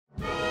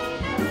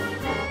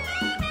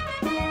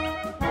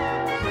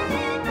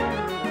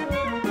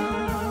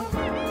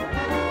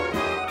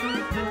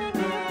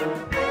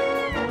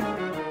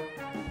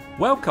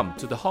Welcome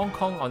to the Hong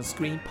Kong On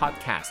Screen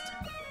podcast,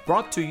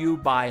 brought to you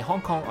by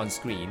Hong Kong On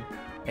Screen,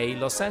 a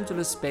Los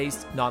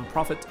Angeles-based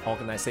non-profit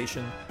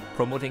organization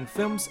promoting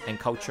films and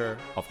culture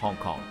of Hong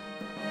Kong.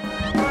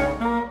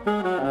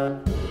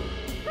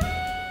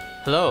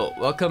 Hello,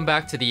 welcome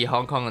back to the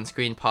Hong Kong On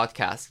Screen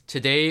podcast.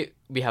 Today,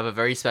 we have a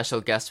very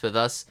special guest with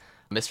us,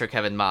 Mr.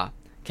 Kevin Ma.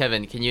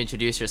 Kevin, can you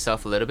introduce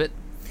yourself a little bit?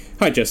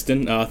 Hi,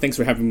 Justin. Thanks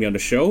for having me on the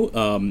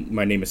show.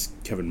 My name is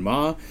Kevin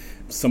Ma.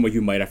 Some of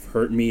you might have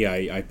heard me.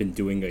 I've been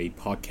doing a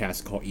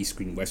podcast called East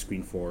Screen, West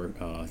Screen for,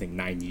 I think,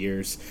 9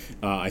 years.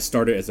 I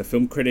started as a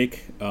film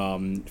critic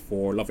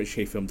for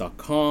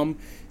loveandshadefilm.com.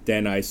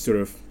 Then I sort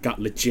of got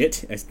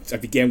legit. I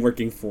began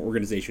working for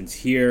organizations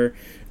here,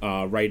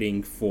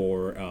 writing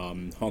for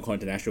Hong Kong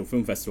International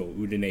Film Festival,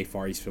 Udine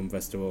Far East Film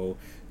Festival,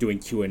 doing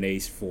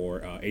Q&As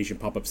for Asian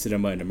Pop-Up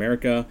Cinema in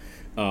America.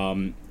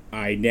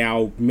 I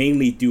now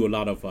mainly do a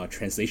lot of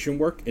translation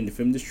work in the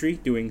film industry,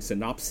 doing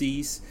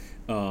synopses,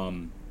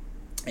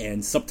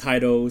 and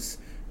subtitles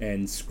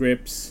and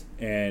scripts,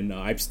 and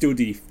I still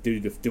do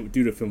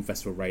the film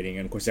festival writing,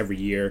 and of course every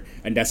year,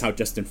 and that's how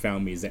Justin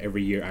found me, is that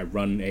every year I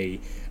run a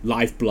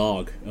live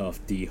blog of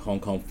the Hong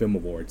Kong Film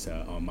Awards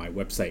on my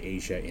website,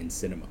 Asia in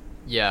Cinema.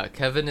 Yeah,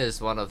 Kevin is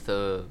one of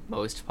the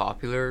most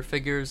popular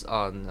figures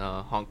on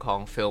Hong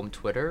Kong film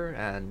Twitter,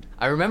 and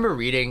I remember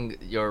reading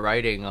your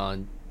writing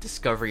on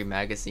Discovery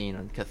Magazine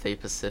on Cathay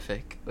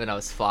Pacific when I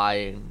was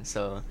flying,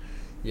 so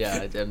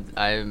yeah,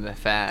 I'm a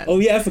fan. Oh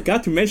yeah, I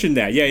forgot to mention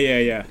that.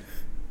 Yeah,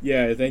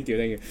 thank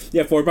you.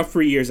 Yeah, for about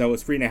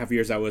 3.5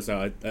 years, I was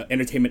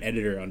entertainment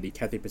editor on the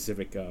Cathay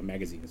Pacific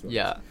magazine as well.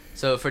 Yeah,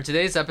 so for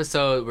today's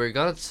episode, we're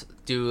gonna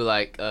do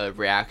like a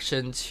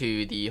reaction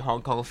to the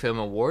Hong Kong Film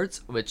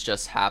Awards, which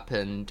just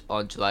happened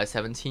on July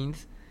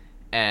 17th,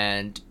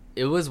 and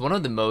it was one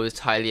of the most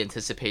highly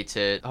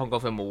anticipated Hong Kong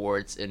Film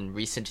Awards in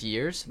recent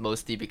years,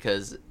 mostly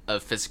because a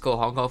physical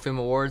Hong Kong Film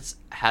Awards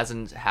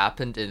hasn't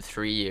happened in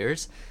 3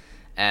 years.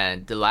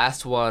 And the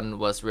last one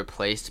was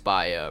replaced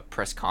by a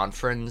press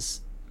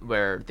conference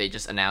where they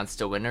just announced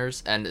the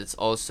winners. And it's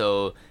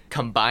also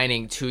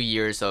combining 2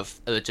 years of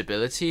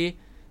eligibility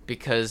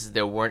because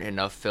there weren't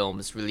enough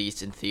films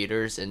released in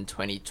theaters in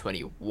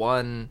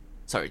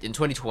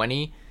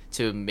 2020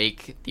 to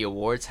make the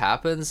awards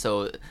happen.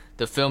 So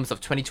the films of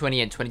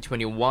 2020 and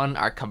 2021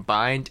 are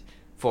combined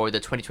for the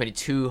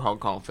 2022 Hong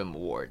Kong Film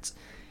Awards.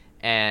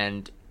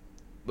 And,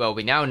 well,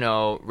 we now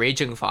know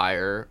Raging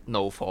Fire,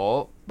 No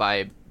Fall,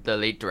 by the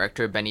late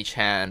director Benny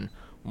Chan,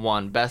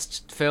 won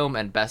Best Film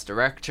and Best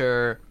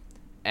Director,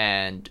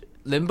 and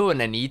Limbo and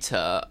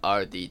Anita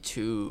are the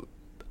two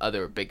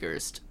other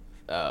biggest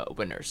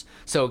winners.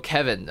 So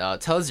Kevin,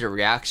 tell us your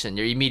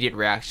immediate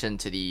reaction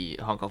to the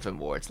Hong Kong Film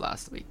Awards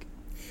last week.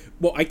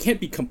 Well, I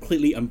can't be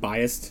completely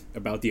unbiased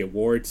about the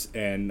awards,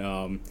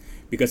 and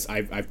because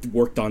I've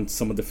worked on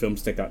some of the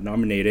films that got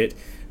nominated.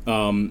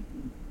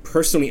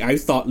 Personally, I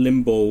thought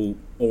Limbo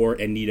or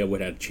Anita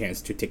would have a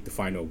chance to take the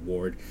final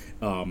award.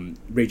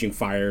 Raging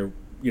Fire,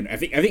 I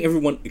think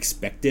everyone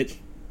expected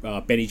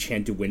Benny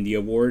Chan to win the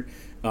award.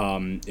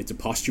 It's a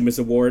posthumous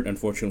award.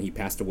 Unfortunately, he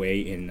passed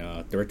away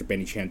director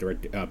Benny Chan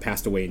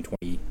passed away in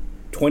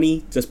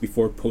 2020, just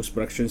before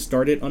post-production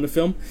started on the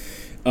film.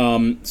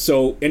 And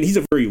he's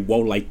a very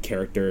well-liked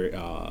character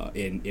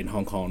in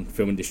Hong Kong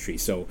film industry,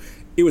 so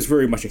it was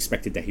very much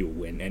expected that he would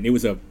win, and it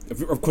was of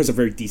course a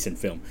very decent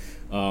film.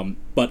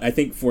 But I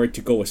think for it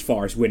to go as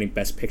far as winning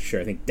Best Picture,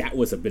 I think that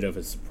was a bit of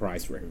a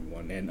surprise for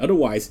everyone. And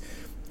otherwise,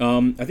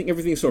 I think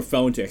everything sort of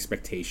fell into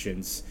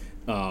expectations.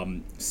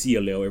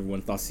 Sia Liu,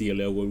 everyone thought Sia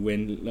Liu would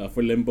win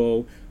for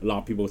Limbo. A lot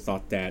of people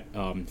thought that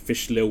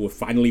Fish Liu would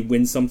finally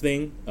win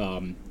something.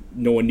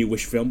 No one knew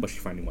which film, but she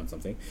finally won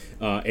something.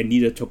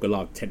 Anita took a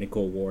lot of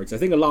technical awards. I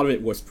think a lot of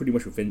it was pretty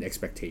much within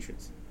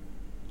expectations.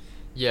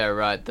 Yeah,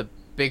 right. The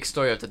big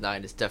story of the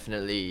night is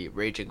definitely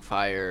Raging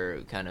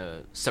Fire kind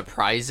of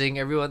surprising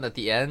everyone at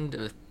the end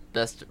with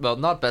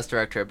not Best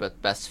Director,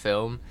 but Best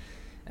Film.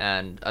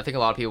 And I think a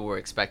lot of people were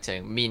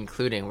expecting, me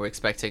including, were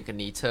expecting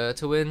Anita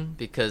to win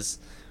because,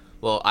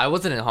 well, I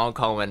wasn't in Hong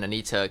Kong when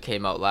Anita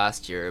came out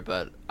last year,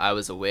 but I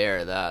was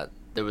aware that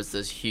there was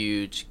this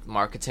huge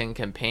marketing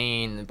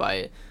campaign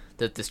by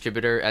the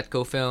distributor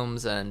Edco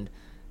Films, and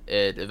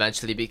it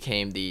eventually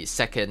became the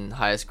second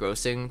highest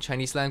grossing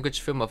Chinese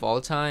language film of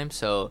all time.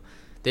 So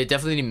they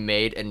definitely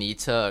made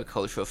Anita a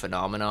cultural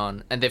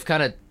phenomenon, and they've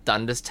kind of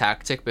done this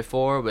tactic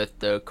before with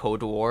the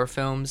Cold War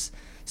films,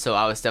 so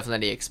I was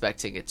definitely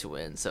expecting it to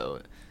win.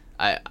 So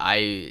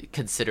I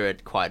consider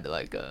it quite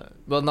like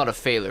not a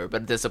failure,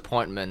 but a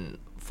disappointment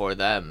for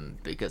them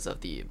because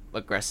of the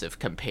aggressive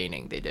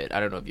campaigning they did.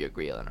 I don't know if you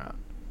agree or not.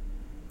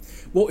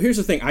 Well, here's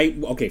the thing.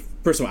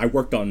 First of all, I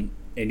worked on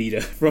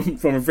Anita from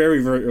a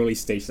very, very early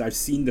stage. So I've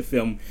seen the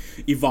film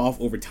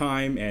evolve over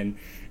time, and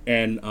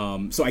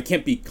so I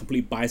can't be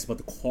completely biased about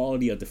the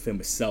quality of the film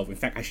itself. In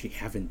fact, I actually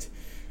haven't.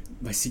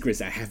 My secret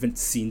is I haven't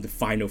seen the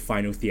final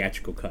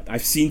theatrical cut.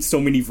 I've seen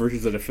so many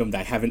versions of the film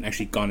that I haven't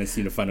actually gone and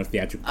seen the final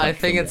theatrical cut. I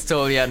think it's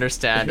totally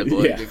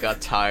understandable if you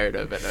got tired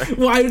of it.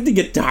 Well, I didn't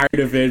get tired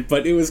of it,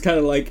 but it was kind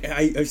of like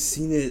I've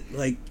seen it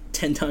like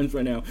 10 times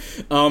right now.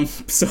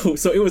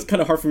 So it was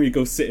kind of hard for me to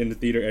go sit in the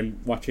theater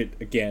and watch it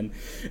again.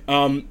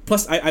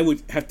 Plus, I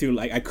would have to,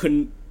 like, I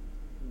couldn't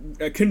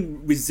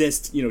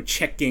resist,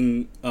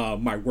 checking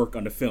my work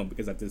on the film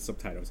because I did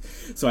subtitles.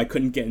 So I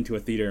couldn't get into a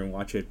theater and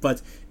watch it.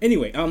 But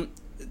anyway,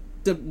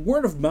 the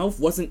word of mouth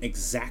wasn't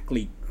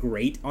exactly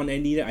great on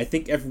Anita. I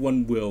think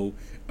everyone will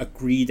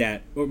agree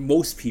that, or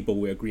most people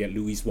will agree that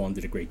Louise Wong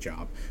did a great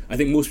job. I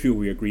think most people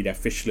will agree that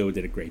Fish Liu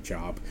did a great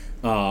job.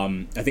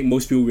 I think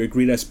most people will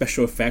agree that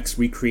special effects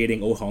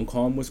recreating Old Hong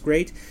Kong was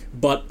great.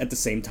 But at the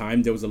same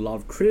time, there was a lot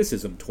of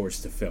criticism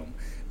towards the film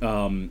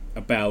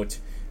about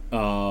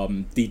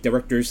the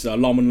director's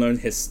Lau Man Leung,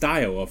 his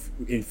style of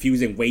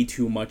infusing way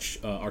too much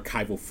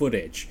archival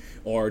footage,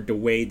 or the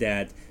way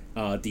that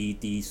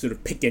the sort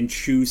of pick and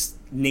choose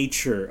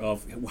nature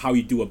of how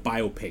you do a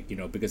biopic,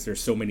 because there's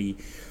so many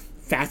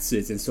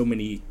facets and so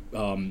many.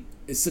 Anita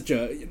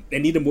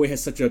Mui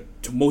has such a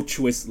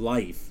tumultuous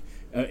life,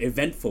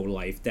 eventful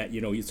life, that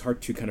it's hard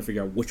to kind of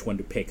figure out which one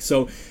to pick.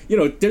 So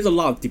there's a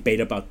lot of debate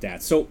about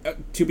that. So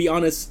to be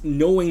honest,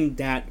 knowing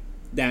that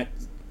I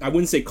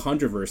wouldn't say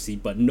controversy,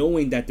 but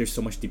knowing that there's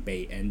so much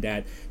debate and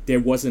that there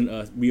wasn't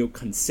a real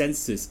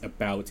consensus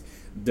about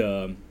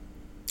the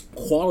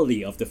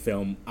quality of the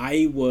film,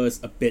 I was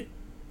a bit,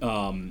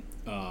 at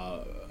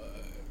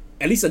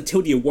least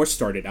until the award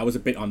started, I was a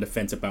bit on the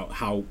fence about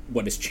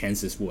what his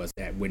chances was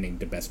at winning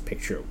the Best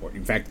Picture award.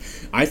 In fact,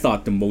 I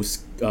thought the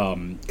most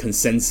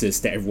consensus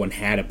that everyone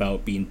had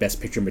about being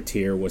Best Picture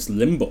material was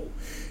Limbo,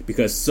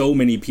 because so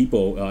many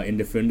people in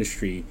the film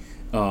industry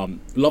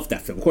love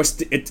that film. Of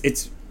course,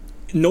 it's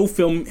no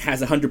film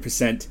has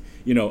 100%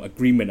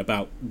 agreement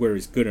about where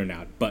it's good or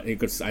not, but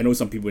because I know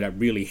some people that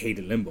really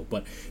hated Limbo,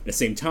 but at the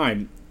same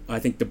time, I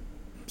think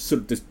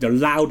the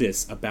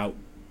loudest about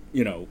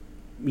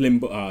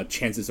Limbo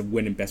chances of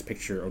winning Best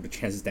Picture, or the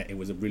chances that it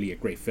was really a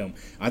great film,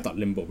 I thought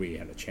Limbo really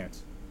had a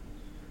chance.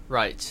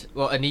 Right.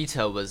 Well,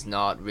 Anita was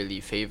not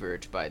really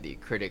favored by the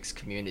critics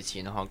community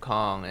in Hong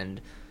Kong, and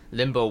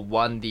Limbo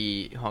won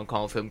the Hong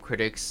Kong Film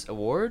Critics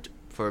Award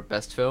for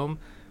Best Film,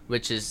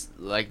 which is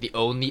like the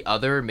only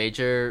other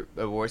major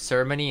award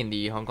ceremony in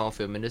the Hong Kong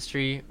film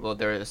industry. Well,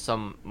 there are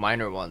some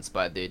minor ones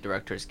by the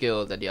Directors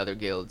Guild and the other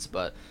guilds,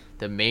 but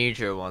the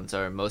major ones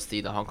are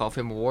mostly the Hong Kong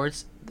Film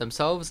Awards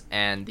themselves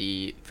and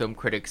the Film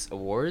Critics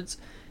Awards.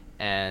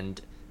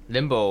 And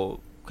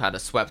Limbo kind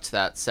of swept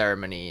that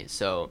ceremony,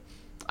 so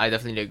I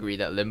definitely agree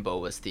that Limbo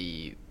was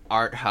the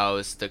art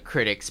house, the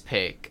critics'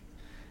 pick.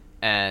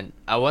 And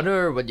I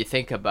wonder what you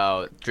think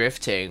about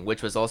Drifting,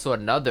 which was also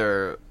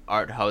another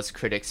art house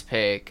critics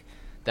pick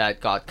that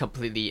got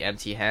completely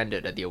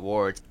empty-handed at the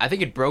awards. I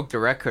think it broke the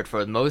record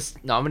for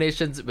most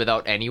nominations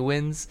without any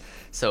wins,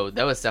 so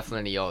that was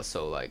definitely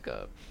also like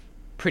a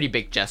pretty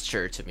big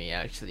gesture to me,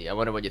 actually. I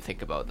wonder what you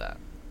think about that.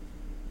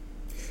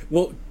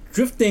 Well,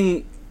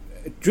 Drifting,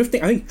 I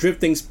think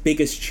Drifting's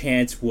biggest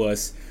chance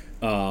was,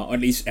 or at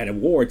least at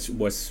awards,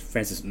 was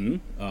Francis Ng,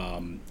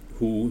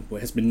 who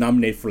has been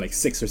nominated for like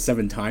 6 or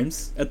 7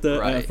 times at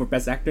the for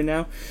Best Actor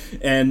now,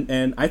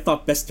 and I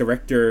thought Best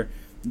Director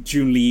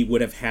June Lee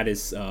would have had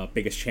his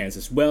biggest chance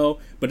as well.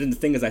 But then the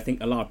thing is, I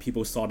think a lot of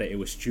people saw that it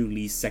was June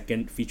Lee's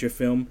second feature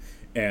film,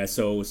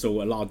 so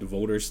a lot of the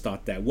voters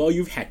thought that, well,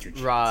 you've had your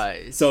chance.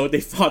 Right. So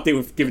they thought they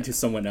would give it to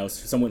someone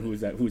else, someone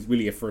who's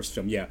really a first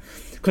film. Yeah,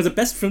 because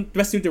the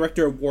Best New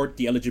Director award,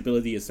 the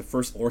eligibility is the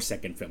first or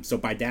second film. So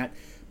by that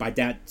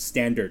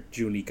standard,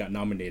 June Lee got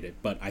nominated.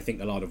 But I think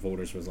a lot of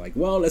voters was like,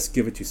 well, let's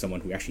give it to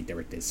someone who actually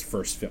directed his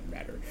first film,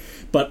 rather.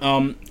 But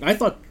I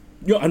thought,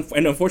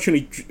 and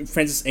unfortunately,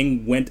 Francis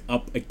Ng went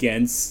up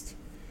against,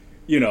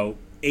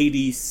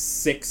 80,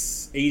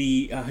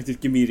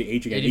 just give me the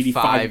age again,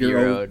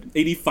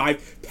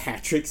 85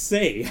 Patrick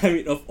Say. I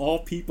mean, of all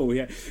people,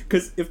 yeah.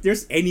 Because if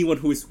there's anyone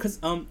who is, because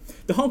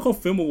the Hong Kong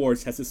Film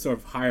Awards has this sort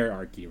of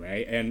hierarchy,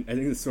 right? And I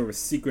think it's sort of a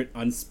secret,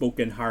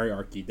 unspoken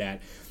hierarchy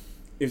that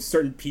if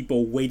certain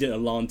people waited a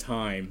long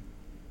time,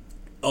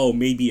 oh,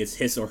 maybe it's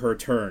his or her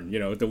turn.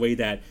 The way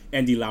that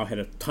Andy Lau had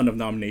a ton of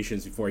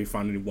nominations before he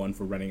finally won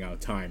for Running Out of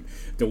Time.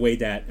 The way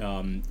that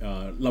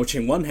Lau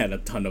Ching-wan had a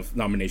ton of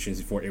nominations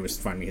before it was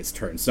finally his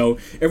turn. So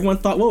everyone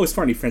thought, well, it's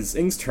finally Francis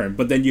Ng's turn.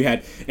 But then you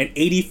had an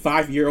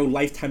 85-year-old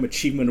Lifetime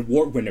Achievement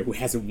Award winner who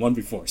hasn't won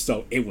before.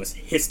 So it was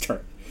his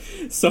turn.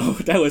 So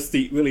that was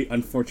the really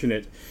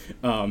unfortunate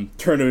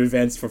turn of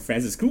events for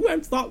Francis, who I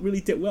thought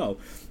really did well.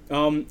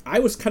 I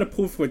was kind of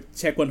pulled for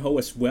Taek Won-ho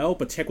as well,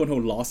 but Taek Won-ho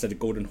lost at the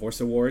Golden Horse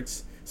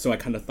Awards. So I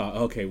kind of thought,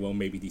 okay, well,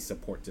 maybe the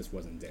support just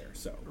wasn't there.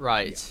 So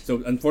right. Yeah.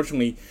 So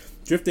unfortunately,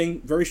 Drifting,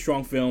 very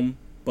strong film,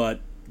 but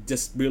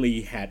just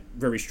really had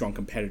very strong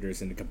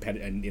competitors in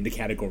the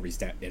categories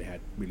that it had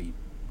really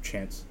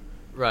chance.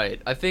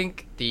 Right. I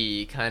think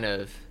the kind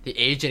of the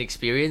age and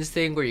experience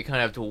thing, where you kind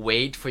of have to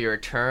wait for your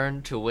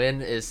turn to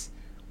win, is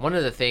one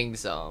of the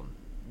things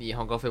the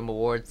Hong Kong Film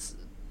Awards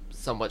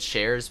somewhat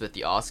shares with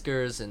the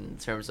Oscars, in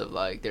terms of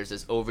like there's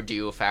this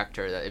overdue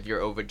factor that if you're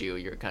overdue,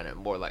 you're kind of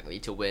more likely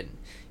to win,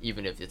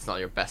 even if it's not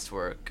your best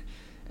work.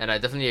 And I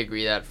definitely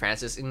agree that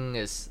Francis Ng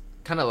is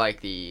kind of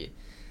like the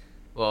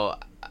Well,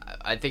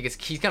 I think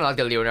he's kind of like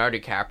the Leonardo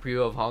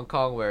DiCaprio of Hong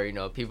Kong, where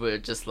people are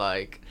just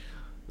like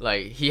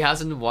he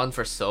hasn't won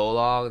for so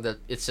long that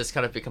it's just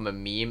kind of become a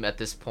meme at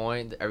this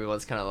point.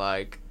 Everyone's kind of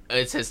like,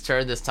 it's his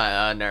turn this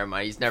time. Never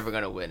mind, he's never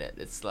gonna win it.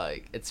 It's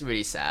like, it's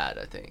really sad.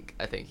 I think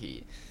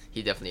he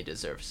definitely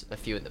deserves a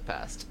few in the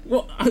past.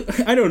 Well,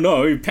 I don't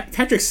know. I mean,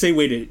 Patrick Swayze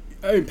waited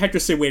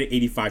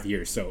 85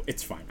 years, so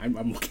it's fine.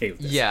 I'm okay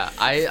with this. Yeah,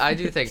 I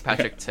do think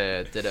Patrick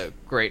did a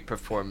great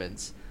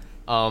performance.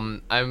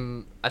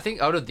 I think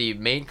out of the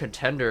main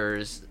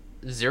contenders,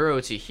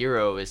 Zero to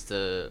Hero is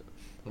the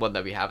one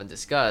that we haven't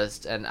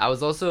discussed, and I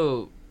was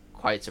also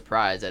quite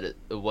surprised that it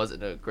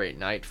wasn't a great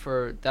night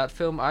for that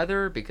film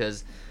either,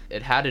 because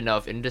it had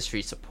enough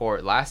industry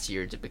support last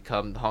year to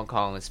become Hong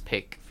Kong's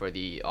pick for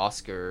the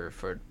Oscar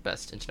for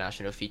Best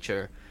International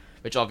Feature,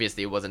 which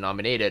obviously wasn't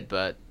nominated,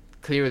 but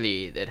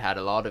clearly it had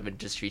a lot of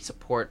industry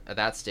support at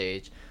that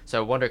stage. So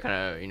I wonder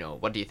kind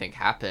of, what do you think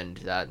happened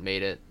that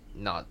made it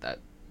not that,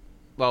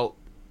 well,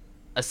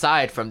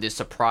 aside from the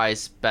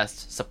surprise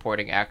Best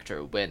Supporting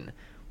Actor win,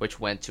 which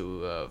went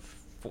to a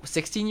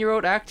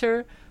 16-year-old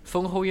actor,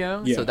 Feng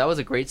Houyang. Yeah. So that was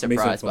a great surprise.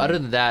 Amazing. But other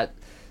than that,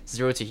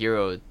 Zero to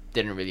Hero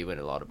didn't really win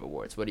a lot of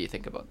awards. What do you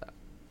think about that?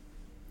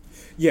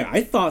 Yeah,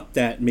 I thought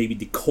that maybe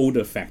the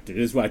coda factor,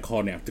 this is what I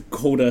call it now, the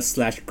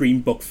coda/Green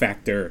Book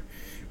factor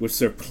would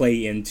sort of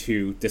play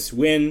into this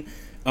win.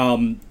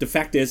 The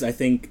fact is, I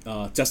think,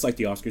 just like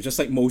the Oscars, just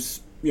like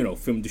most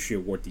film industry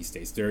award these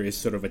days, there is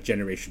sort of a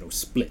generational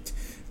split.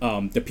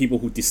 The people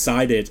who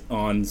decided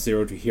on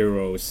Zero to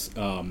Hero's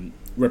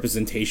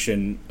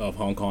representation of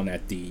Hong Kong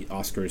at the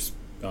Oscars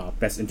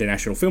Best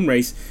International Film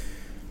race,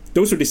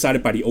 those were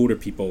decided by the older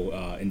people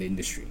in the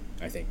industry,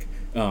 I think.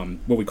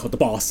 What we call the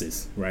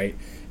bosses, right?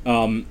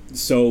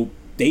 So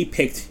they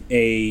picked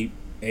a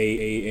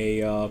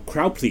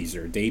crowd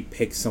pleaser. They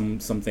picked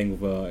something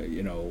of a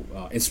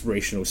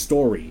inspirational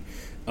story,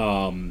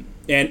 and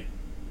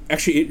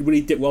actually it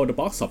really did well at the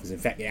box office. In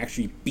fact, it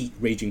actually beat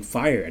Raging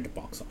Fire at the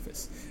box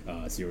office,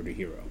 Zero to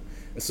Hero.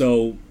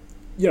 So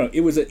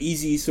it was an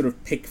easy sort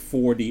of pick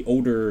for the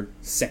older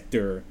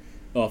sector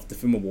of the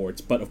film awards,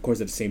 but of course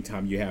at the same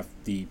time you have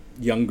the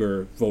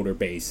younger voter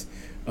base,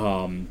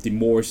 the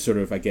more sort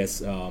of I guess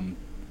the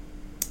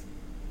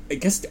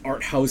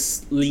art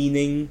house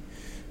leaning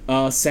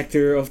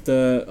sector of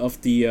the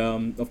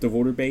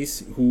voter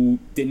base who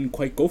didn't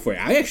quite go for it.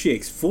 I actually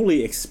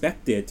fully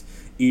expected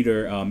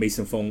either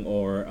Mason Fong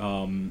or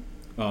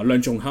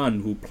Leung Chong-han,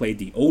 who played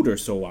the older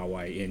So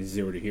Wai in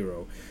Zero to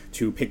Hero,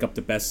 to pick up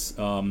the best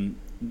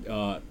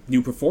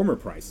new performer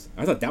prize.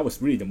 I thought that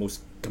was really the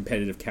most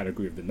competitive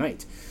category of the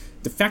night.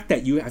 The fact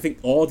that I think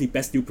all the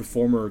best new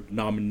performer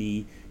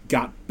nominee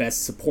got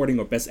best supporting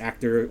or best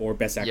actor or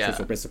best actress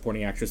or best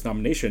supporting actress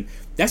nomination,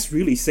 that's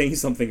really saying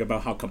something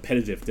about how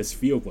competitive this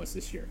field was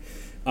this year.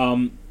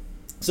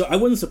 So I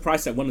wasn't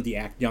surprised that one of the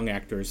young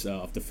actors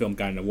of the film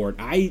got an award.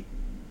 I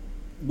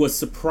was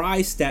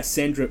surprised that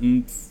Sandra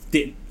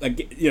didn't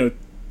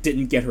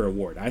get her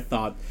award. I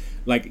thought,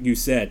 like you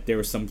said, there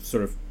was some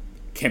sort of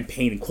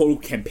campaigning.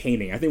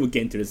 I think we'll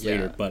get into this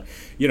later, but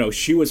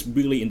she was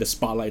really in the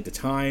spotlight at the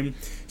time.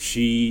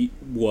 She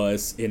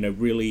was in a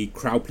really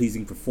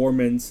crowd-pleasing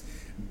performance,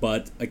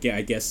 but again,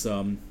 I guess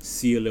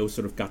Sia Liu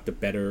sort of got the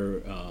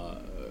better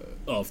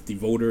of the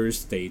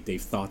voters. They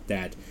thought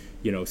that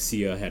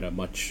Sia had a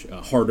much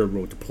harder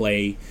role to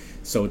play,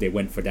 so they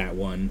went for that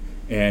one.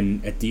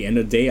 And at the end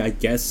of the day, I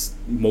guess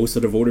most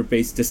of the voter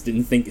base just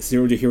didn't think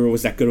Zero to Hero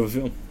was that good of a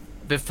film.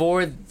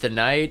 Before the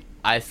night,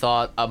 I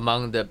thought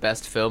among the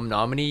best film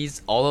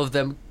nominees, all of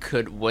them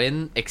could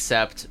win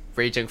except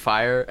Raging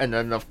Fire, and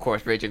then of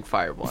course Raging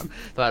Fire won.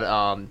 But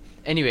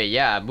anyway,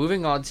 yeah,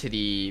 moving on to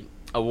the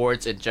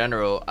awards in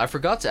general, I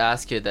forgot to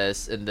ask you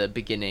this in the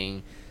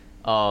beginning.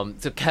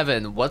 So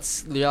Kevin,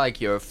 what's like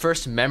your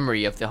first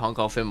memory of the Hong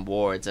Kong Film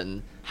Awards,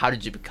 and how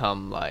did you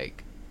become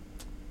like,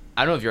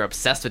 I don't know if you're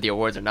obsessed with the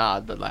awards or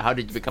not, but like how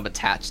did you become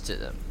attached to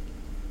them?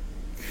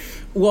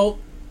 Well,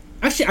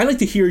 actually, I'd like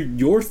to hear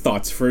your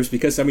thoughts first,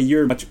 because I mean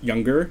you're much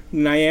younger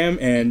than I am,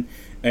 and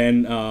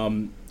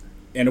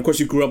of course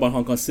you grew up on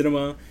Hong Kong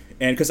cinema,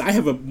 and because I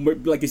have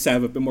like you said, I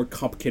have a bit more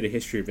complicated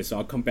history of it, so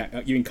I'll come back.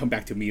 You can come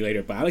back to me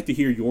later, but I'd like to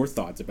hear your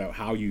thoughts about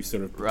how you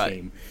sort of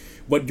became.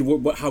 What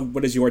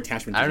is your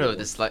attachment? I don't know.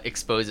 This like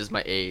exposes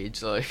my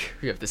age. Like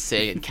you have to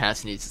say in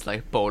Cantonese, it's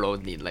like Bolo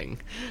Niling.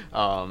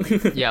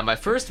 Yeah, my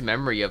first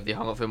memory of the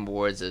Hong Kong Film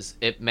Awards is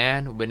Ip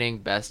Man winning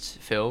Best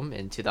Film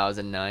in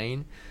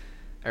 2009.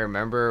 I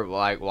remember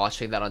like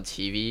watching that on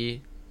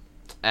TV,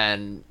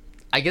 and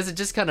I guess it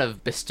just kind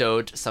of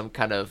bestowed some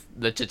kind of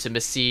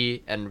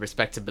legitimacy and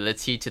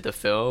respectability to the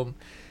film.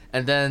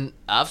 And then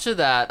after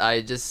that,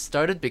 I just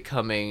started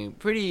becoming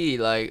pretty,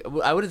 like,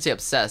 I wouldn't say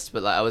obsessed,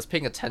 but like I was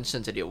paying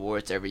attention to the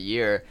awards every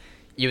year,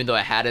 even though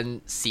I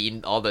hadn't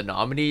seen all the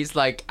nominees.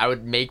 Like I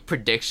would make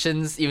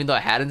predictions even though I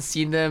hadn't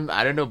seen them.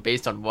 I don't know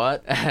based on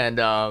what. And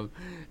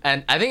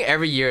I think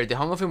every year the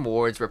Hong Kong Film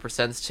Awards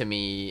represents to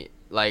me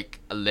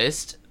like a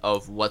list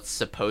of what's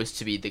supposed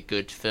to be the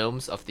good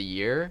films of the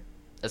year.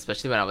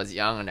 especially when I was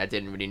young and I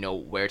didn't really know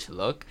where to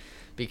look,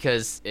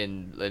 because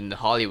in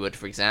Hollywood,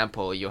 for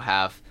example, you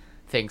have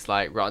things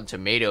like Rotten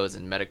Tomatoes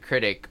and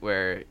Metacritic,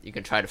 where you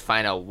can try to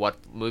find out what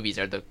movies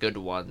are the good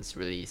ones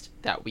released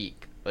that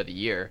week or the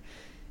year.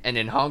 And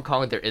in Hong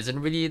Kong, there isn't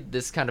really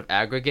this kind of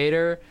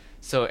aggregator.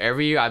 So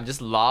every year I'm just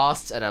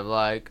lost, and I'm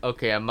like,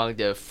 okay, among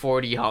the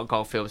 40 Hong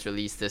Kong films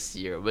released this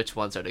year, which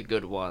ones are the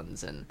good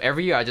ones? And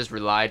every year I just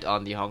relied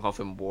on the Hong Kong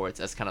Film Awards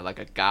as kind of like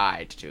a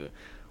guide to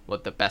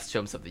what the best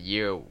films of the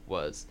year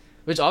was.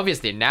 Which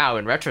obviously now,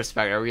 in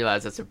retrospect, I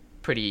realize that's a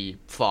pretty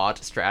flawed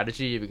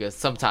strategy, because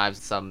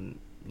sometimes some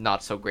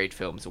not so great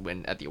films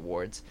win at the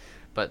awards.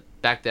 But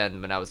back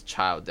then, when I was a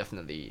child,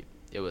 definitely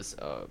it was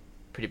a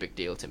pretty big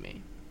deal to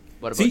me.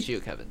 What about you,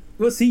 Kevin?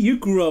 Well, see, you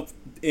grew up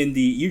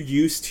you're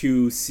used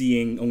to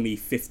seeing only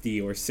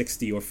 50 or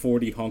 60 or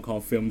 40 Hong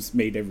Kong films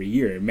made every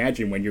year.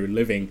 Imagine when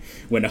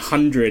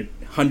 100,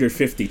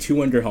 150,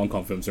 200 Hong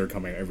Kong films are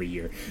coming out every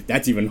year.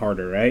 That's even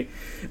harder, right?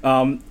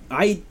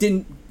 I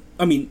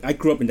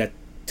grew up in that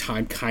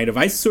time, kind of.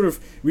 I sort of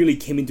really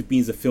came into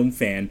being as a film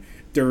fan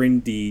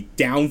during the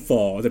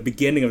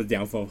beginning of the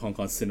downfall of Hong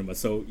Kong cinema.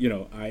 So,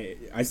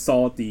 I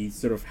saw the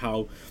sort of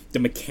how the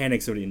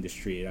mechanics of the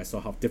industry, and I saw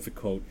how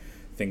difficult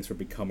things were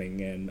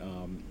becoming.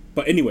 And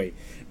but anyway,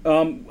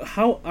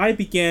 how I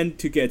began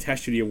to get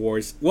attached to the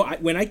awards. Well,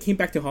 when I came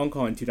back to Hong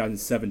Kong in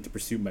 2007 to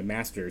pursue my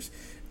master's,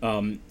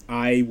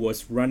 I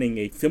was running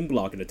a film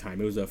blog at the time.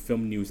 It was a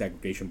film news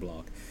aggregation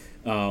blog.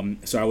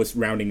 So I was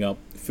rounding up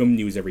film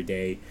news every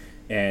day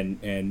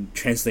and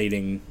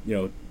translating,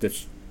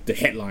 the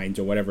headlines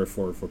or whatever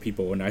for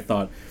people. And I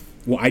thought,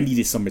 well, I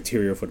needed some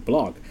material for the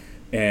blog.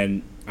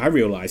 And I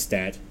realized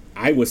that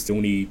I was the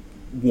only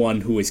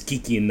one who is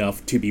geeky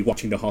enough to be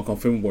watching the Hong Kong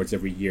Film Awards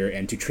every year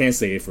and to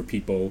translate it for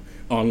people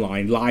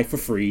online, live, for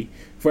free,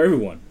 for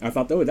everyone. I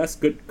thought, oh, that's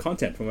good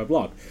content for my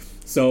blog.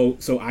 So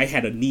I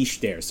had a niche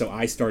there. So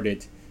I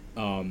started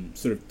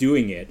sort of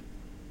doing it.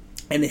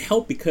 And it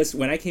helped because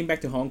when I came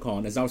back to Hong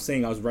Kong, as I was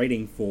saying, I was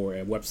writing for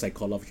a website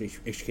called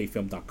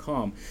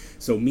lovehkfilm.com.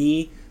 So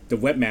me, the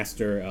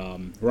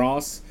webmaster,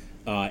 Ross,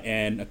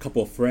 and a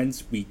couple of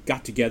friends, we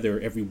got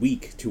together every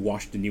week to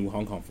watch the new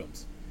Hong Kong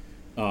films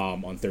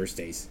on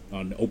Thursdays,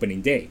 on the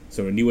opening day.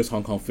 So the newest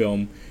Hong Kong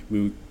film,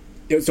 we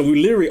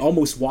literally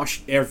almost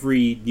watched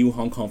every new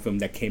Hong Kong film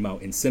that came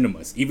out in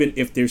cinemas. Even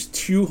if there's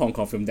 2 Hong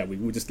Kong films that we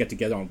would just get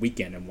together on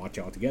weekend and watch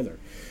it all together.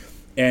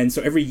 And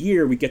so every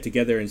year we get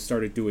together and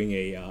started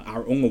doing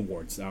our own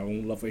awards, our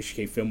own Love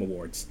HK Film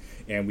Awards.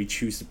 And we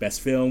choose the best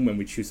film, and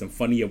we choose some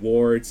funny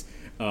awards,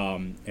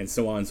 and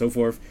so on and so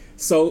forth.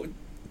 So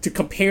to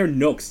compare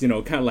notes,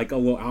 kind of like, oh,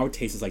 well, our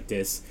taste is like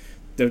this,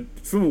 the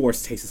Film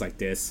Awards taste is like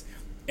this,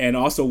 and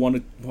also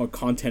wanted more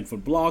content for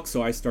the blog,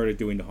 so I started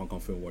doing the Hong Kong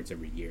Film Awards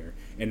every year.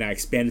 And I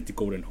expanded to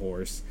Golden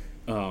Horse,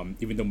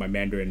 even though my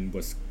Mandarin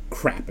was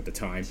crap at the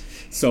time.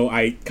 So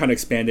I kind of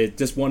expanded,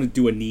 just wanted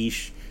to do a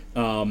niche.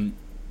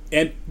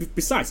 And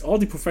besides, all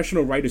the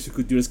professional writers who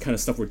could do this kind of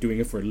stuff were doing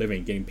it for a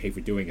living, getting paid for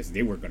doing it, so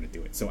they were going to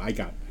do it. So I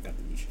got the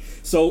niche.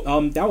 So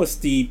that was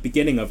the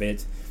beginning of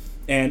it.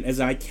 And as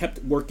I kept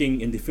working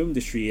in the film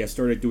industry, I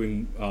started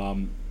doing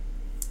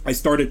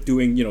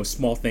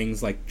small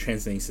things like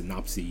translating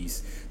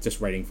synopses,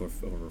 just writing for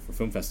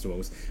film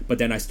festivals. But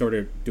then I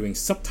started doing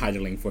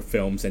subtitling for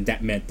films, and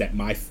that meant that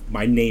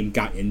my name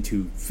got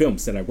into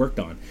films that I worked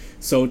on.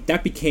 So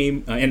that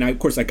became, of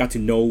course I got to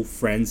know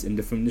friends in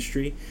the film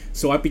industry.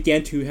 So I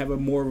began to have a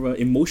more of an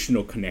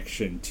emotional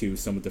connection to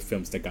some of the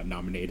films that got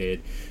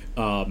nominated.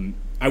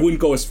 I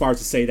wouldn't go as far as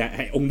to say that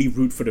I only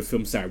root for the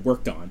films that I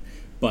worked on,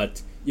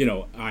 but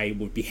I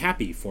would be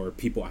happy for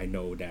people I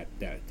know that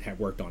have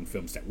worked on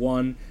films that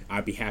won.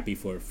 I'd be happy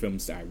for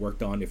films that I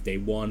worked on if they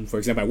won. For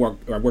example,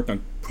 I worked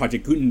on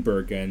Project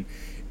Gutenberg, and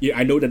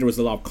I know that there was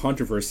a lot of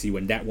controversy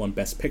when that won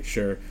Best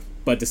Picture,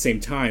 but at the same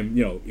time,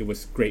 it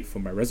was great for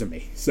my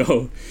resume.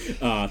 So,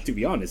 to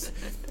be honest,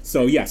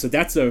 so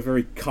that's a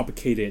very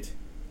complicated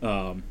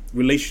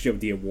relationship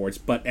with the awards.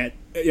 But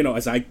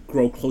as I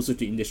grow closer to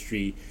the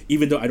industry,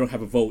 even though I don't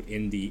have a vote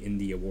in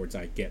the awards,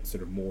 I get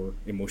sort of more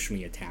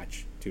emotionally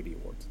attached to the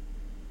awards.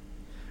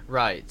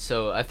 Right.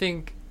 So I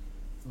think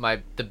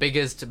the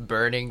biggest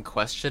burning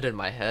question in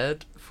my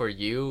head for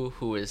you,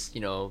 who is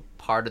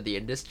part of the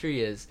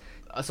industry, is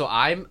so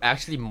I'm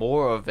actually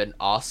more of an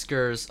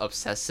Oscars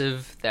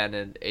obsessive than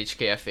an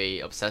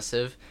HKFA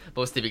obsessive,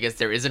 mostly because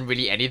there isn't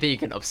really anything you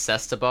can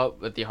obsess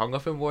about with the Hong Kong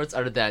Film Awards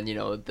other than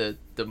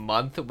the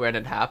month when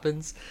it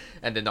happens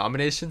and the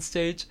nomination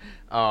stage.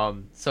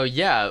 So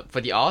yeah, for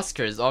the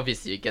Oscars,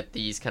 obviously you get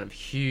these kind of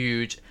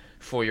huge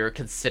for your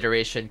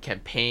consideration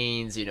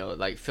campaigns,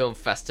 like film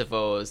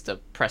festivals, the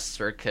press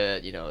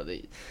circuit,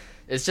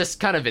 it's just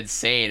kind of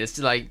insane. It's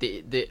like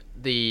the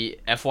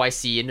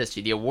FYC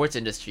industry, the awards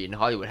industry in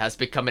Hollywood has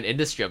become an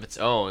industry of its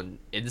own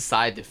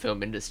inside the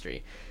film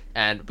industry.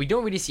 And we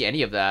don't really see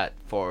any of that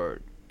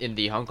in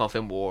the Hong Kong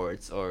Film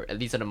Awards, or at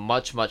least on a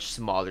much, much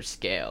smaller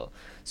scale.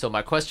 So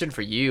my question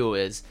for you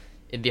is,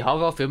 in the Hong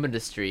Kong film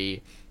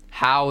industry,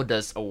 how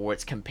does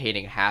awards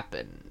campaigning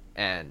happen?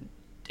 And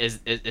is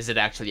it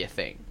actually a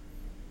thing?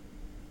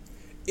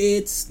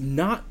 It's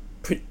not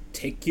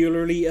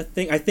particularly a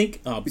thing. I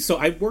think so.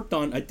 I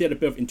did a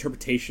bit of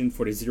interpretation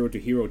for the Zero to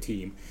Hero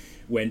team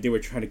when they were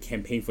trying to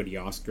campaign for the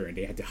Oscar, and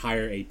they had to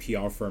hire a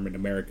PR firm in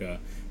America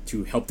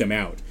to help them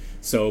out.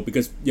 So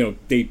because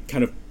they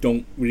kind of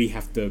don't really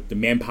have the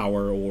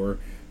manpower or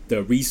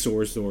the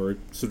resource or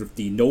sort of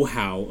the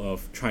know-how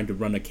of trying to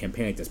run a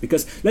campaign like this.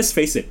 Because let's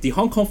face it, the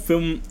Hong Kong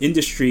film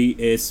industry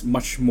is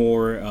much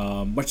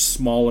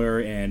smaller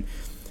and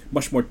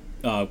much more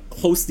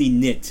closely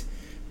knit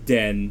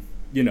than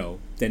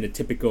the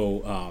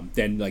typical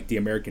than like the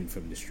American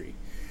film industry.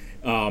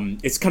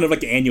 It's kind of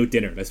like an annual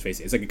dinner. Let's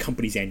face it, it's like a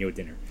company's annual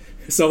dinner.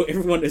 So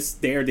everyone is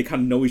there. They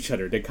kind of know each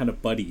other. They're kind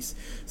of buddies.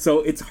 So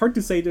it's hard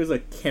to say there's a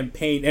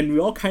campaign, and we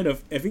all kind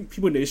of, I think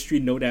people in the industry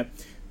know that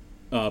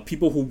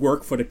people who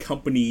work for the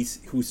companies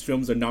whose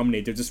films are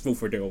nominated, they just vote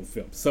for their own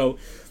films. So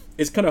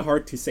it's kind of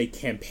hard to say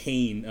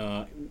campaign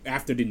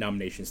after the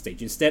nomination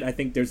stage. Instead, I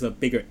think there's a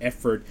bigger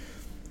effort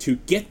to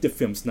get the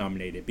films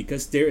nominated,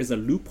 because there is a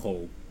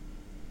loophole.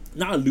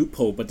 Not a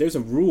loophole, but there's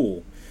a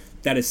rule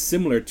that is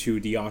similar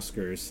to the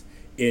Oscars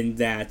in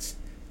that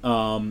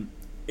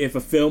if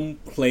a film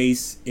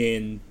plays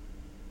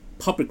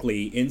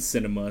publicly in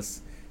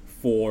cinemas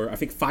for, I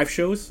think, 5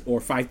 shows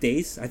or 5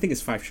 days, I think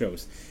it's 5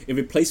 shows. If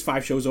it plays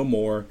 5 shows or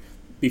more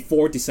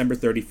before December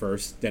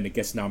 31st, then it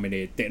gets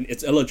nominated. Then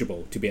it's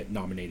eligible to be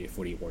nominated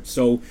for the awards.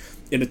 So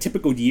in a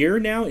typical year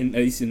now, at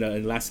least in the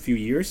last few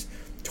years,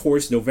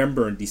 towards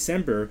November and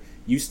December,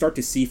 you start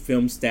to see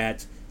films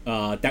that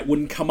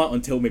wouldn't come out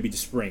until maybe the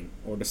spring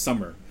or the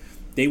summer.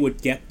 They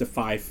would get the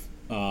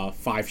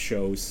five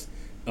shows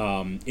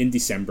in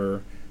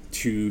December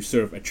to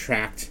sort of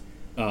attract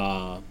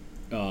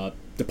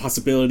the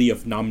possibility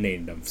of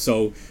nominating them.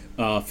 So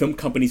film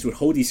companies would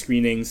hold these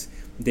screenings.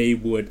 They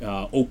would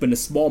open a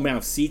small amount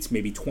of seats,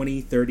 maybe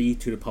 20, 30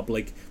 to the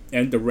public,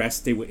 and the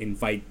rest they would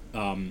invite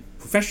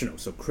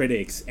professionals, so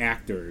critics,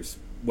 actors,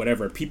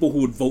 whatever, people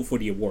who would vote for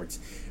the awards,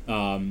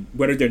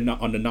 whether they're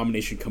not on the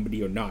nomination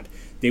committee or not.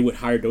 They would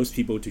hire those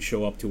people to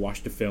show up to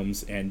watch the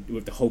films and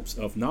with the hopes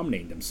of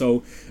nominating them.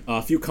 So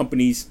a few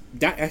companies,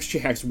 that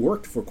actually has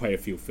worked for quite a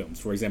few films.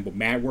 For example,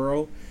 Mad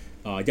World,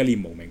 Yali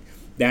Moming,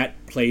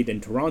 that played in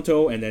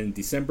Toronto, and then in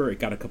December it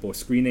got a couple of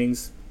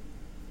screenings,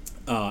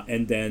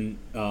 and then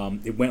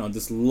it went on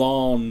this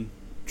long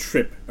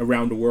trip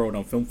around the world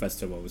on film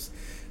festivals.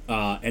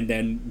 And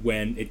then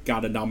when it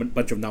got a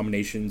bunch of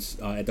nominations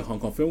at the Hong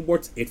Kong Film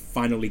Awards, it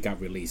finally got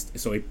released.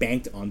 So it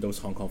banked on those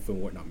Hong Kong Film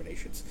Award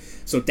nominations.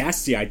 So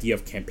that's the idea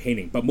of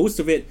campaigning. But most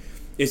of it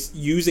is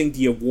using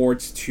the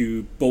awards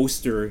to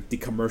bolster the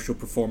commercial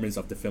performance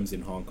of the films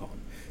in Hong Kong.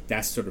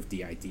 That's sort of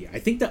the idea. I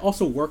think that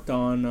also worked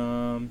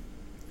on...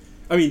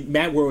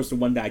 Mad World is the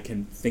one that I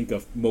can think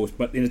of most,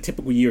 but in a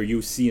typical year,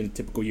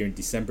 in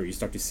December, you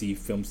start to see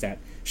films that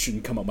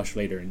shouldn't come out much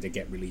later and they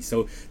get released.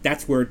 So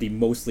that's where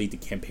mostly the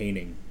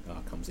campaigning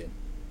comes in.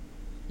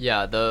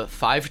 Yeah, the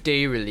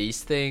 5-day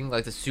release thing,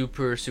 like the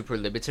super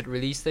limited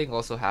release thing,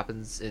 also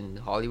happens in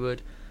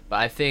Hollywood, but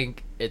I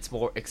think it's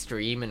more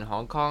extreme in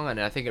Hong Kong, and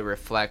I think it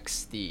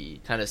reflects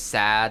the kind of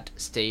sad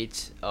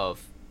state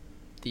of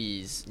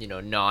these,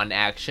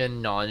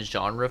 non-action,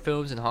 non-genre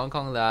films in Hong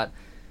Kong that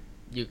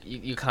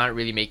you can't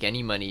really make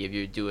any money if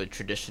you do a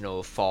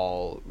traditional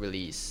fall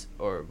release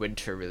or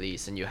winter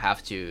release, and you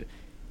have to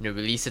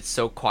release it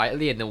so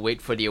quietly and then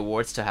wait for the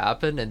awards to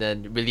happen and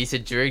then release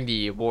it during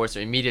the awards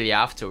or immediately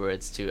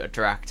afterwards to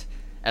attract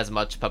as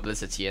much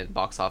publicity and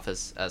box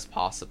office as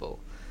possible.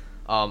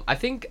 I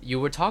think you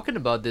were talking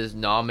about this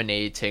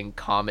nominating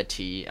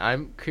committee.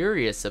 I'm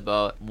curious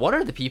about what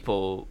are the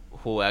people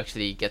who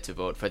actually get to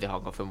vote for the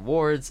Hong Kong Film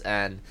Awards,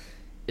 and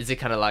is it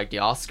kind of like the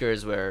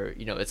Oscars where,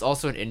 it's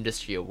also an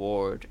industry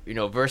award,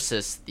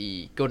 versus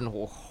the Golden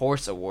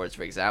Horse Awards,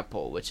 for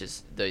example, which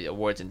is the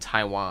awards in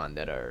Taiwan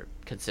that are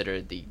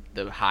considered the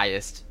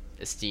highest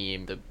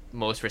esteemed, the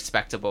most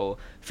respectable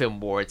film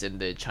awards in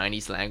the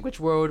Chinese language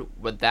world.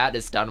 But that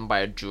is done by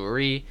a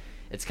jury.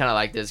 It's kind of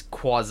like this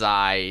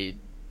quasi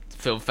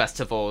film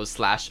festival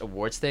 /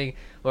 awards thing,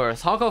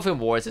 whereas Hong Kong Film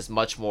Awards is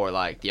much more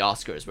like the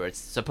Oscars, where it's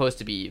supposed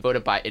to be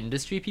voted by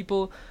industry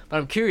people. But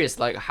I'm curious,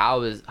 like, how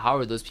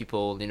are those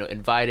people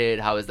invited?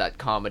 How is that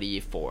committee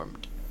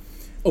formed?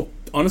 Oh,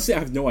 honestly, I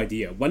have no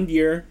idea. One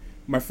year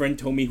my friend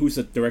told me who's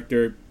the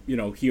director,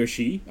 he or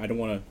she, I don't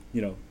want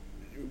to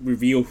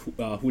reveal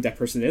who that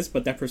person is,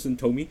 but that person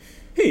told me,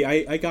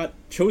 hey, I got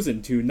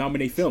chosen to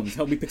nominate films,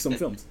 help me pick some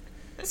films.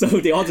 So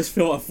they all just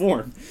fill out a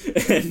form,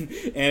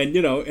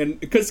 and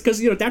because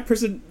that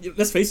person,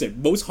 let's face it,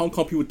 most Hong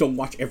Kong people don't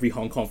watch every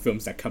Hong Kong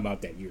films that come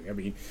out that year. I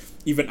mean,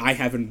 even I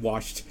haven't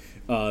watched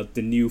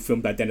the new film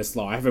by Dennis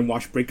Law. I haven't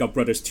watched Breakup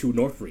Brothers 2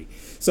 nor 3.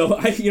 So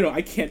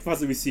I can't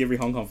possibly see every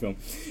Hong Kong film,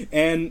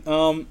 and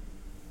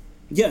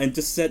and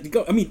just said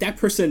go. I mean, that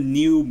person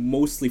knew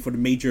mostly for the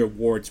major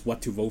awards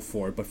what to vote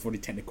for, but for the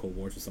technical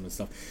awards or some of the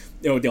stuff,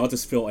 they all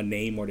just fill a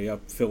name or they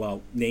fill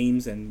out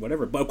names and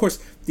whatever. But of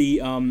course, the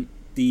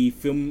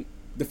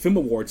film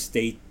awards,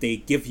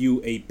 they give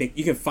you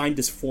you can find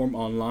this form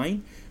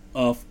online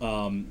of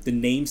the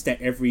names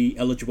that every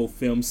eligible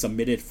film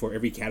submitted for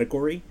every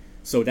category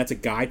So that's a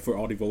guide for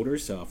all the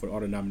voters, for all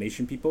the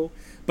nomination people.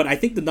 But I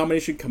think the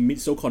nomination committee,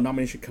 so-called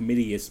nomination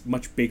committee, is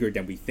much bigger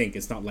than we think.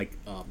 It's not like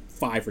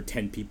 5 or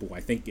 10 people. I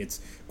think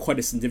it's quite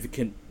a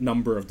significant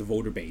number of the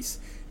voter base,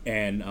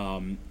 and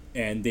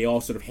they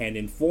all sort of hand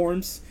in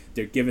forms.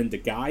 They're given the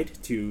guide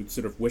to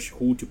sort of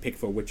who to pick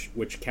for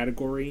which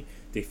category.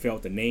 They fill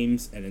out the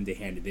names and then they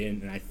hand it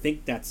in, and I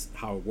think that's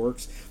how it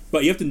works.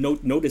 But you have to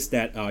note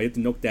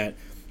that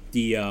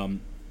the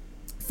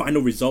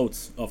final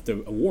results of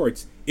the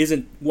awards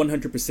isn't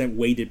 100%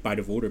 weighted by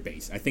the voter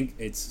base. I think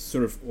it's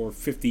sort of, or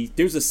 50,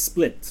 there's a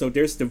split. So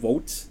there's the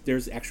votes,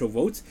 there's actual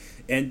votes,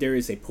 and there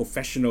is a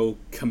professional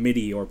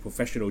committee or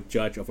professional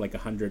judge of like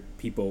 100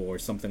 people or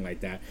something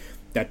like that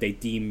they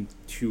deem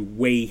to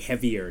weigh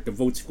heavier, the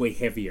votes weigh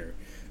heavier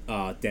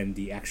than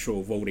the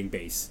actual voting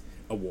base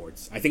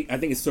awards. I think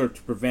it's sort of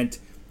to prevent,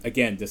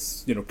 again,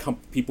 this,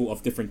 people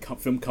of different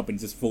film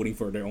companies just voting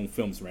for their own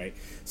films, right?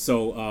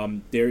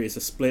 So there is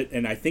a split,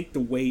 and I think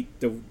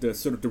the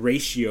sort of the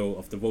ratio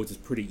of the votes is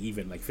pretty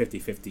even, like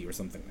 50-50 or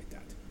something like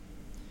that.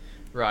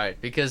 Right,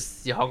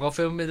 because the Hong Kong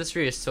film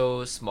industry is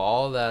so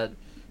small that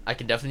I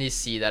can definitely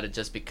see that it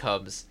just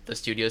becomes the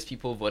studio's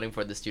people voting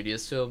for the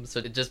studio's film, so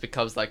it just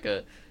becomes like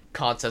a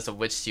contest of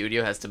which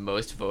studio has the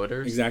most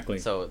voters. Exactly.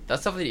 So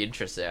that's definitely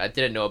interesting. I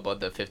didn't know about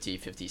the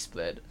 50-50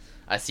 split.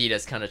 I see it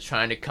as kind of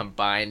trying to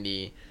combine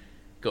the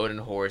Golden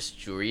Horse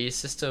jury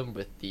system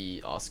with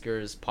the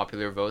Oscars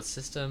popular vote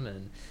system,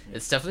 and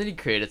it's definitely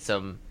created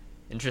some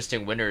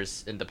interesting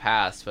winners in the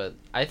past, but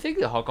I think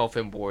the Hong Kong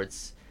Film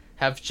Boards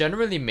have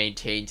generally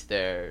maintained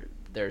their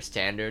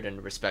standard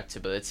and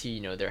respectability.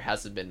 There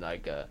hasn't been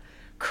like a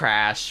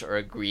crash or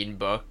a green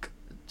book,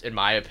 in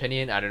my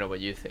opinion. I don't know what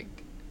you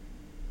think.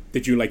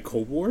 Did you like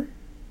Cold War?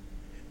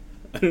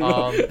 I don't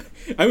know.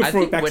 I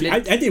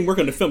didn't work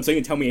on the film, so you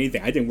can tell me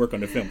anything. I didn't work on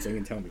the film, so you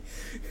can tell me.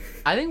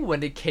 I think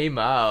when it came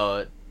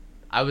out,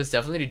 I was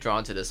definitely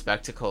drawn to the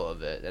spectacle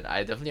of it, and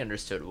I definitely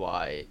understood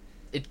why.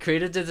 It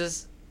created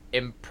this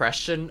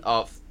impression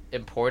of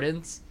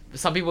importance.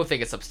 Some people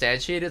think it's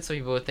substantiated, some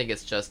people think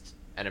it's just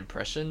an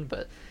impression,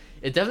 but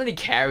it definitely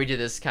carried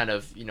this kind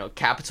of,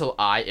 capital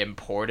I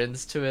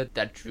importance to it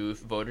that drew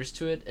voters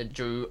to it and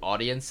drew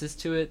audiences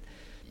to it.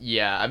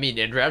 Yeah, I mean,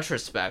 in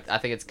retrospect, I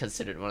think it's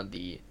considered one of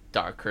the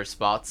darker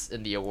spots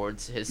in the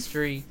awards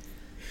history.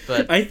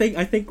 But I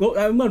think well,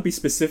 I'm gonna be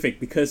specific,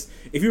 because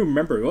if you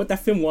remember, that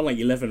film won like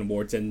 11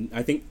 awards, and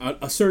I think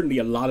certainly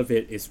a lot of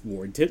it is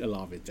warranted, a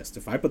lot of it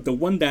justified. But the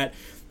one that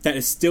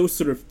is still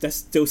that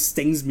still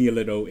stings me a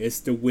little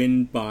is the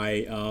win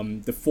by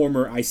the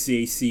former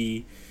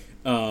ICAC.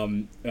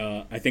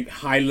 I think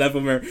high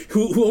leveler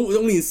who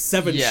only in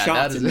 7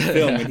 shots in the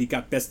film, and he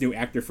got Best New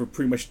Actor for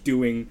pretty much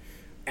doing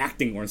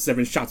acting on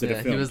 7 shots of the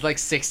film. He was like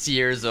 60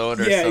 years old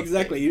or something. Yeah,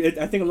 exactly.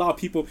 I think a lot of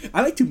people,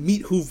 I like to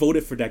meet who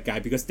voted for that guy,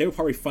 because they were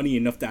probably funny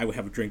enough that I would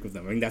have a drink with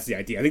them. I think that's the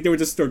idea. I think they were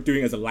just start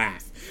doing it as a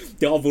laugh.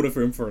 They all voted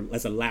for him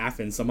as a laugh,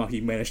 and somehow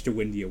he managed to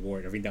win the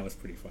award. I think that was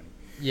pretty funny.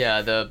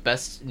 Yeah, the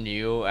Best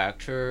New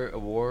Actor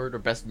award, or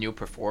Best New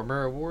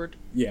Performer award.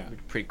 Yeah.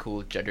 Pretty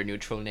cool gender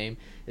neutral name.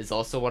 Is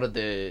also one of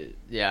the,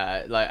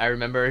 like I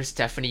remember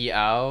Stephanie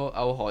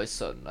Au Hoi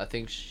Sun. I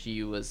think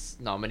she was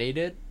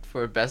nominated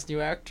for Best New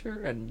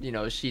Actor,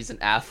 and she's an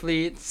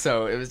athlete,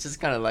 so it was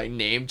just kind of like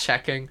name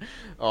checking,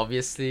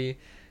 obviously.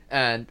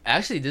 And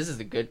actually, this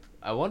is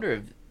I wonder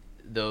if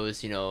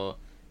those,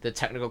 the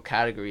technical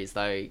categories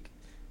like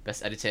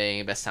Best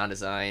Editing, Best Sound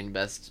Design,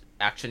 Best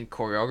Action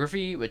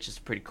Choreography, which is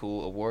a pretty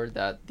cool award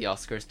that the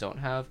Oscars don't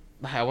have.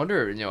 I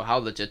wonder, how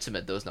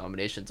legitimate those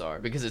nominations are,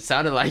 because it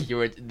sounded like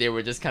they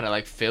were just kind of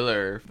like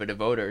filler for the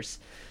voters.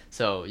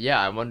 So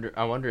yeah, I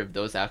wonder if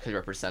those actually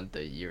represent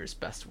the year's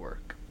best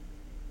work.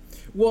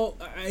 Well,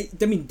 I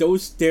mean,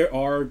 there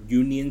are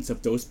unions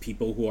of those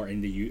people who are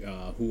in the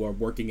who are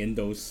working in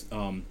those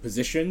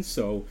positions.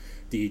 So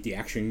the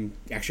action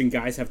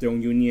guys have their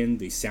own union.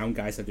 The sound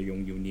guys have their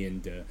own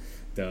union.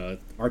 The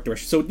art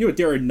direction. So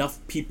there are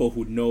enough people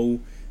who know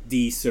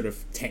these sort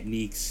of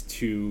techniques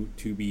to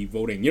be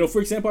voting.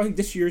 For example, I think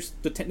this year's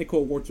the technical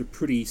awards were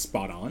pretty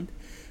spot on.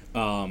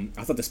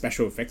 I thought the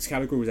special effects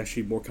category was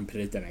actually more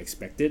competitive than I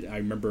expected. I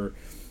remember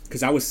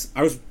because I was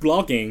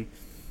blogging.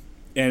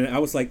 And I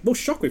was like, well,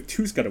 Shockwave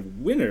 2's got a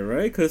winner,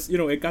 right? Because,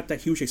 it got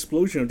that huge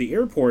explosion of the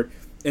airport.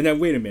 And then,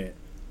 wait a minute.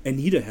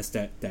 Anita has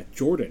that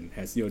Jordan,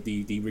 has,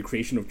 the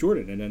recreation of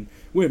Jordan. And then,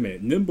 wait a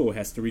minute, Nimbo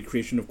has the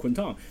recreation of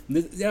Quinton.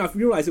 I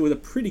realized it was a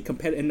pretty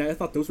competitive, and I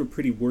thought those were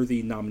pretty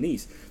worthy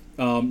nominees.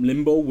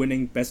 Limbo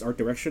winning Best Art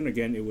Direction,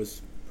 again, it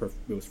was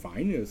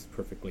fine. It was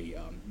perfectly,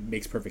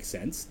 makes perfect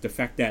sense. The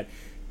fact that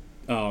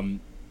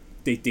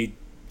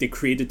they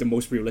created the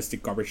most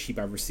realistic garbage heap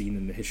I've ever seen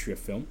in the history of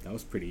film. That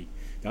was pretty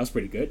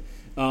good.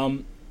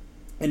 And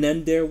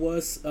then there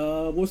was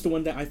what was the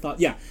one that I thought?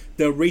 Yeah,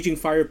 the Raging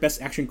Fire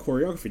Best Action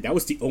Choreography. That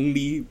was the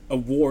only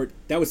award.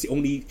 That was the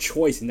only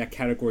choice in that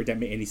category that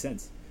made any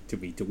sense to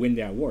me to win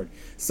that award.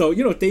 So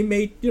they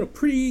made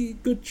pretty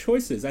good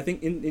choices. I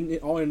think in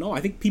all,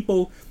 I think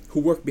people who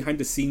work behind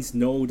the scenes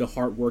know the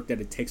hard work that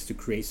it takes to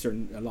create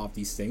a lot of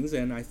these things,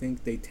 and I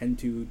think they tend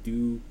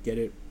to get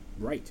it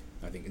right.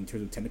 I think, in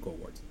terms of technical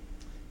awards.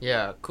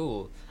 Yeah,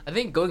 cool. I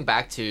think going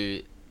back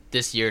to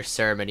this year's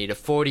ceremony, the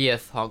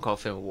 40th Hong Kong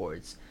Film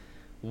Awards,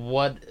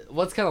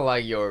 what's kind of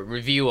like your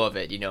review of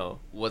it? You know,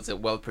 was it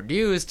well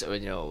produced? Or,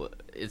 you know,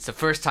 it's the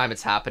first time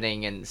it's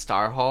happening in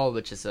Star Hall,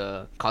 which is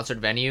a concert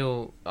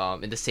venue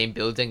in the same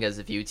building as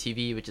View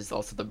TV, which is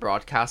also the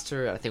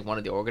broadcaster. I think one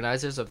of the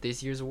organizers of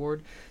this year's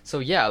award. So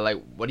yeah,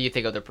 like, what do you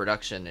think of the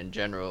production in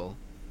general?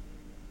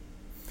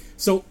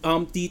 So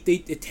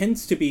it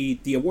tends to be,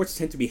 the awards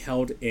tend to be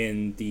held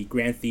in the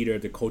Grand Theatre,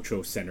 the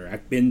Cultural Center.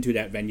 I've been to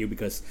that venue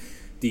because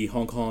the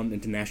Hong Kong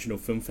International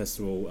Film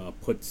Festival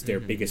puts their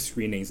biggest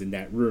screenings in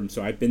that room.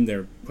 So I've been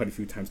there quite a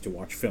few times to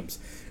watch films.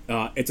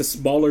 It's a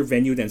smaller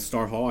venue than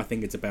Star Hall. I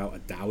think it's about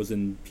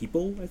 1,000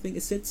 people, I think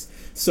it sits.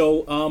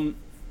 So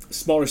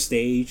smaller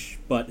stage,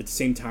 but at the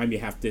same time you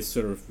have this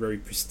sort of very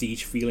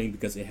prestige feeling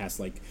because it has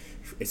like,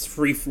 it's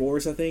 3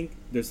 floors, I think.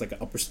 There's like an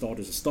upper stall,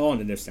 there's a stall, and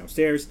then there's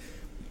downstairs.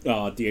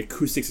 The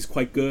acoustics is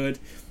quite good.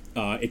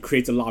 It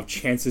creates a lot of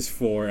chances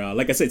for,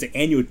 like I said, it's an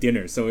annual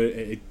dinner, so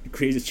it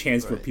creates a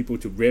chance for people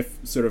to riff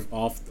sort of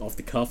off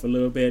the cuff a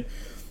little bit.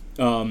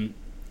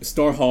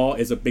 Star Hall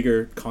is a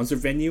bigger concert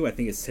venue. I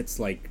think it sits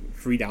like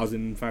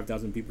 3,000,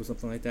 5,000 people,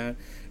 something like that.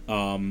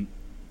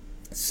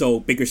 So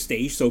bigger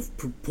stage. So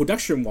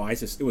production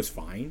wise, it was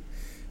fine.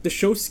 The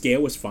show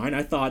scale was fine.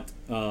 I thought,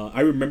 I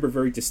remember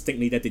very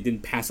distinctly that they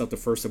didn't pass out the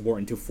first award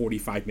until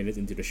 45 minutes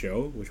into the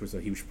show, which was a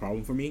huge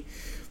problem for me.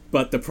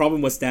 But the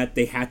problem was that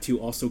they had to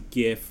also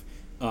give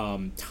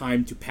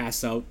time to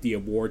pass out the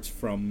awards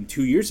from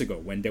 2 years ago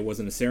when there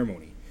wasn't a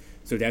ceremony.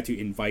 So they had to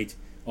invite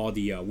all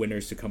the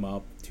winners to come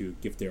up to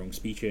give their own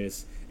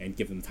speeches and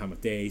give them time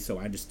of day. So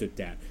I understood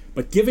that.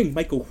 But giving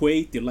Michael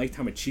Hui the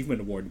Lifetime Achievement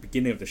Award at the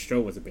beginning of the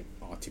show was a bit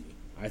odd to me.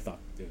 I thought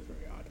it was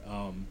very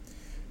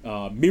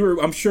odd.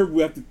 Mirror, I'm sure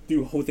we have to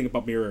do a whole thing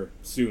about Mirror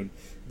soon.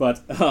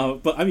 But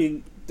I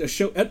mean, the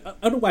show,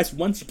 otherwise,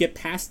 once you get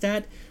past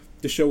that,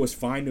 the show was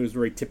fine. It was a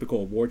very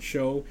typical award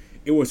show.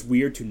 It was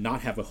weird to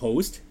not have a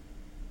host.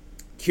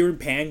 Kieran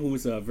Pang, who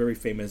was a very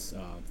famous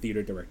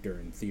theater director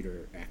and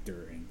theater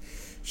actor, and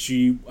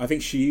I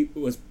think she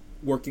was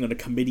working on the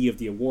committee of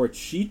the awards.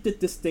 She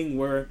did this thing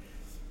where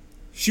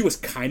she was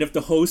kind of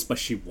the host, but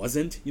she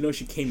wasn't. You know,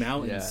 she came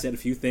out and said a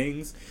few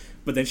things,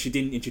 but then she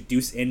didn't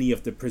introduce any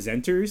of the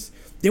presenters.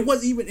 There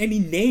wasn't even any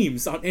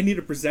names on any of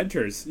the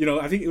presenters. You know,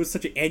 I think it was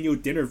such an annual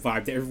dinner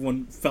vibe that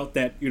everyone felt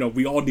that, you know,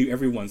 we all knew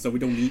everyone, so we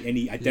don't need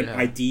any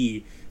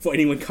ID for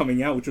anyone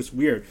coming out, which was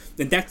weird.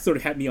 And that sort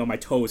of had me on my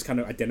toes, kind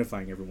of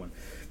identifying everyone.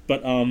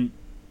 But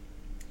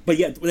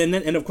yeah,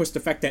 and of course the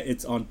fact that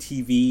it's on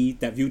TV,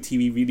 that View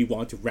TV really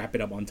wanted to wrap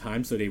it up on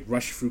time, so they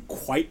rushed through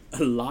quite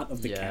a lot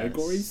of the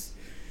categories.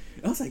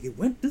 I was like,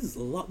 this is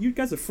a lot. You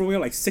guys are throwing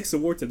out like 6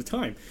 awards at a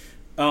time.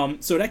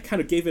 So that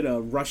kind of gave it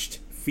a rushed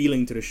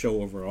feeling to the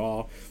show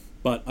overall.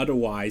 But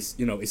otherwise,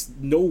 you know, it's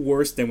no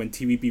worse than when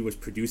TVB was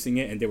producing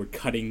it and they were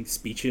cutting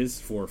speeches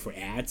for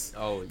ads.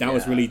 Oh, that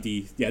was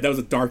really that was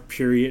a dark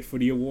period for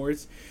the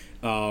awards.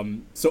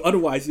 So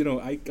otherwise, you know,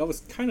 I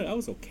was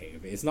okay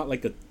with it. It's not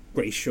like a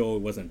great show.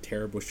 It wasn't a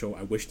terrible show.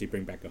 I wish they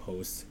bring back a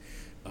host.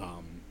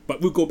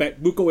 But we'll go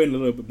in a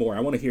little bit more. I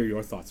want to hear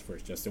your thoughts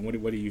first, Justin. What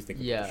do you think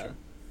of the show?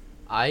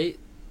 I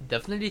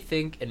definitely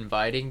think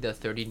inviting the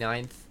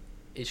 39th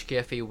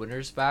HKFA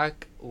winners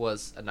back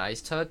was a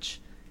nice touch,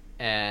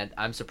 and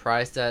I'm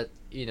surprised that,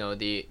 you know,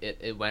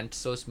 it went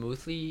so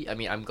smoothly. I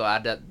mean, I'm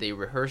glad that they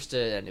rehearsed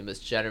it and it was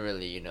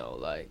generally, you know,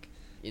 like,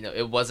 you know,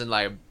 it wasn't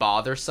like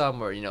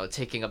bothersome or, you know,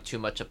 taking up too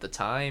much of the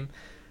time.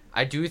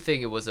 I do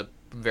think it was a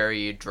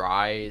very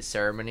dry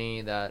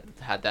ceremony that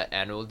had that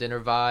annual dinner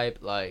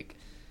vibe. Like,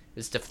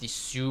 it's definitely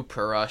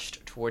super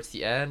rushed towards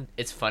the end.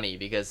 It's funny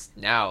because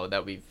now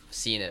that we've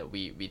seen it,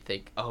 we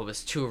think, oh, it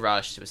was too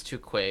rushed, it was too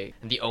quick.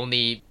 And the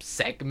only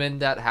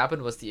segment that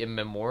happened was the In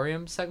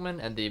Memoriam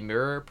segment and the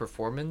Mirror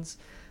performance.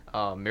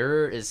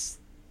 Mirror is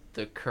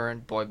the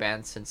current boy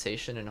band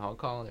sensation in Hong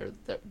Kong.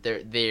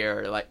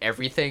 They're like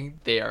everything.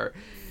 They are,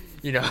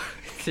 you know,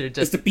 they're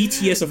just... It's the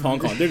BTS of Hong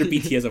Kong. They're the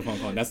BTS of Hong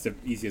Kong. That's the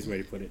easiest way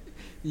to put it.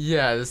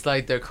 Yeah, it's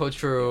like the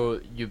cultural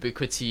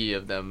ubiquity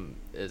of them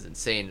is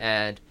insane.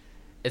 And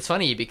it's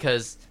funny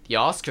because the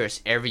Oscars,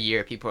 every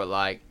year people are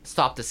like,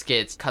 stop the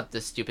skits, cut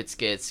the stupid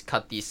skits,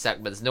 cut these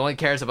segments. No one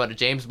cares about a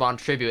James Bond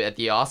tribute at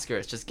the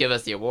Oscars. Just give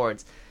us the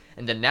awards.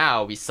 And then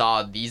now we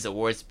saw these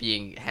awards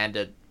being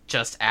handed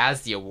just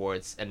as the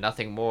awards and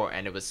nothing more.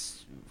 And it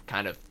was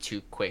kind of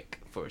too quick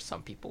for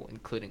some people,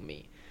 including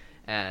me.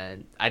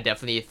 And I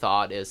definitely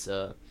thought it's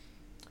a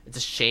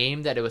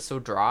shame that it was so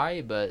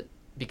dry, but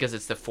because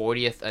it's the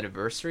 40th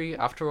anniversary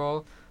after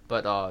all.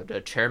 But the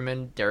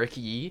chairman, Derek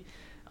Yee,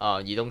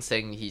 Yi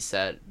Dong-sing, he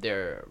said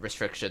there are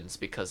restrictions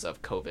because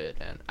of COVID,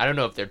 and I don't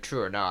know if they're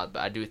true or not,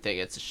 but I do think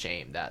it's a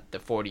shame that the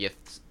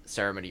 40th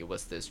ceremony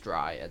was this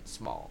dry and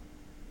small.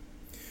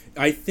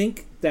 I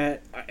think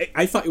that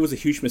I thought it was a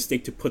huge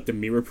mistake to put the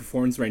Mirror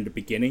performance right in the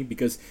beginning,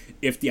 because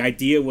if the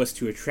idea was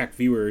to attract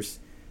viewers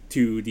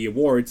to the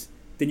awards,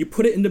 then you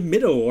put it in the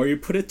middle or you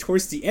put it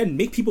towards the end.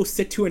 Make people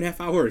sit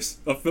 2.5 hours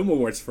of film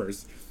awards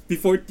first.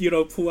 before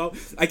pull out.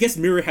 I guess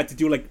Mirror had to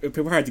do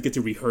people had to get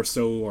to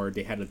rehearsal, or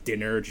they had a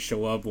dinner to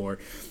show up, or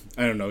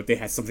I don't know, they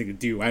had something to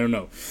do. I don't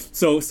know.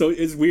 So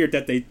it's weird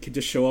that they could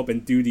just show up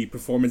and do the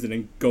performance and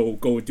then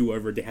go do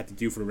whatever they had to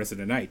do for the rest of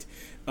the night.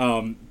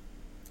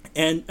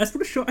 And as for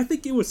the show, I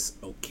think it was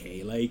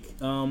okay.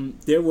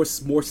 There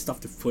was more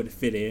stuff to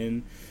fit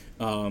in.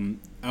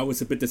 I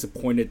was a bit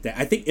disappointed that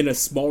I think in a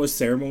smaller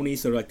ceremony,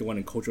 sort of like the one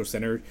in Cultural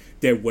Center,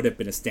 there would have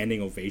been a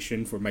standing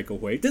ovation for Michael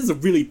Hui. This is a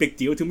really big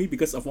deal to me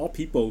because of all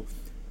people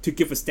to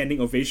give a standing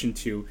ovation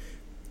to,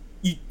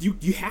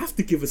 you have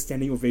to give a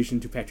standing ovation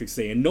to Patrick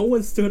Say, and no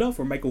one stood up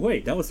for Michael Hui.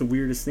 That was the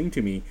weirdest thing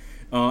to me.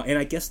 And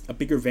I guess a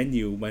bigger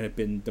venue might have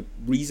been the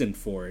reason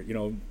for it.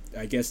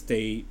 I guess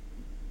the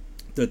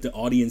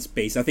audience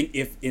base. I think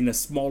if in a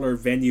smaller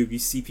venue you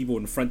see people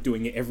in front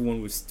doing it,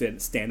 everyone would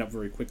stand up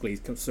very quickly.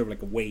 It's sort of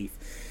like a wave.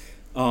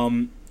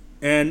 And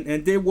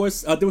there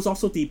was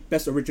also the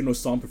best original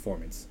song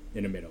performance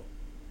in the middle,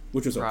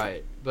 which was okay.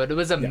 Right, but it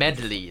was a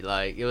medley.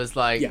 It was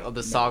all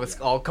the songs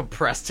all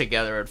compressed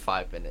together in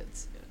 5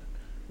 minutes.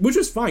 Which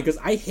was fine, because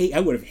I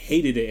would have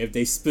hated it if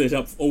they split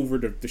up over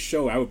the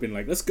show. I would have been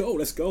like, let's go,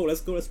 let's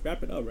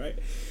wrap it up, right?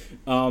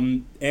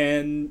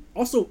 And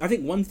also, I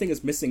think one thing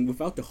is missing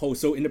without the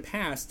host. So in the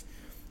past,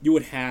 you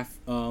would have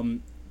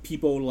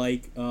people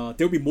there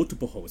would be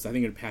multiple hosts. I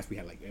think in the past we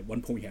had at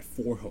one point we had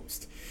 4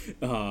 hosts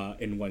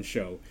in one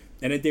show.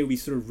 And then they would be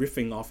sort of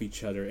riffing off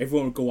each other.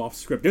 Everyone would go off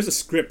script. There's a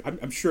script.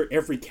 I'm sure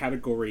every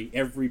category,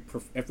 every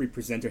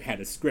presenter had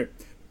a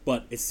script.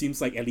 But it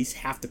seems like at least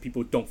half the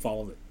people don't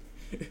follow it.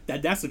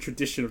 That's the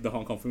tradition of the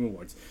Hong Kong Film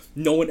Awards.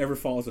 No one ever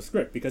follows a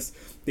script because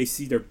they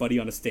see their buddy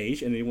on the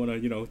stage and they want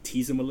to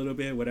tease him a little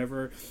bit,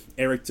 whatever.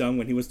 Eric Zhang,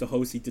 when he was the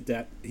host, he did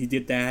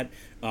that.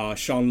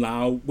 Sean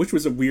Lau, which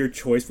was a weird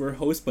choice for a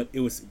host, but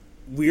it was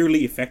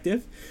weirdly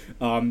effective.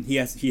 He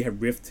had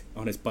riffed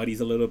on his buddies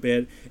a little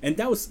bit, and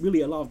that was really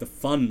a lot of the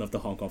fun of the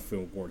Hong Kong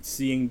Film Awards,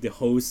 seeing the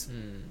hosts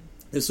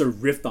sort of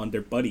riffed on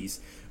their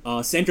buddies.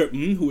 Sandra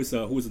Ng, who was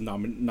a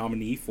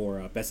nominee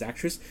for Best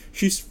Actress,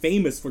 she's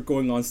famous for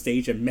going on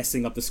stage and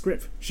messing up the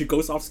script. She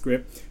goes off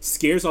script,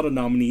 scares all the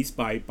nominees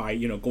by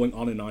going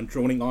on and on,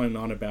 droning on and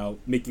on about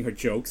making her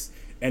jokes,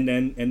 and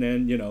then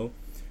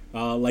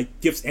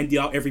gives Andy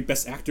Lau every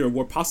Best Actor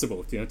award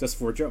possible, just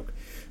for a joke,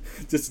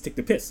 just to take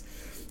the piss.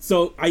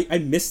 So I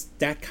missed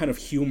that kind of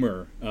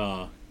humor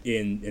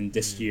in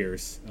this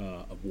year's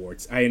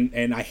awards.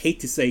 And I hate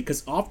to say,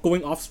 because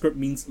going off script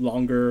means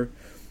longer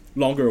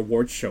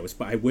award shows,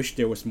 but I wish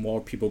there was more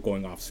people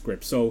going off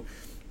script. So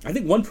I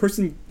think one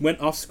person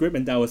went off script,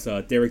 and that was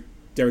Derek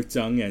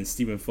Zhang and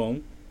Stephen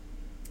Fong.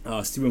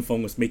 Stephen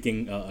Fong was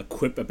making a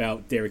quip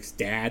about Derek's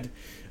dad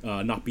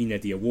not being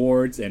at the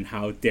awards and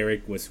how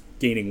Derek was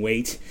gaining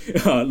weight,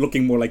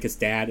 looking more like his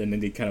dad, and then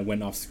they kind of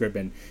went off script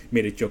and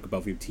made a joke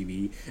about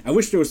ViuTV. I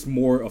wish there was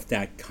more of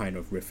that kind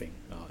of riffing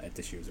at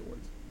this year's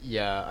awards.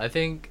 Yeah, I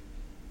think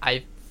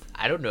I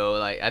don't know,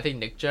 I think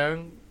Nick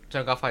Zhang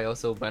Gaofai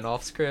also went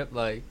off script,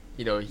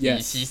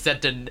 he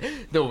said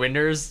the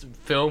winner's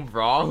film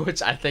wrong,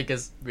 which I think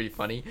is really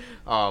funny.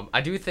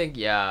 I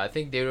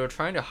think they were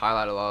trying to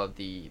highlight a lot of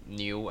the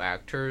new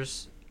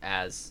actors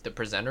as the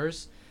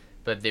presenters,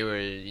 but they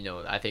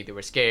were, I think they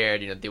were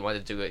scared, they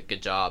wanted to do a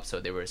good job, so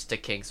they were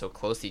sticking so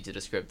closely to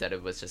the script that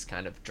it was just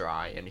kind of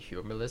dry and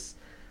humorless.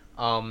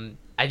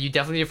 And you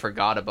definitely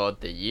forgot about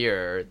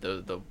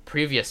the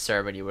previous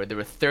ceremony where there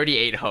were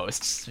 38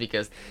 hosts,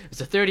 because it was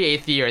the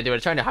 38th year and they were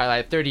trying to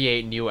highlight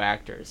 38 new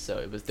actors.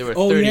 So there were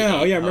 38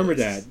 I remember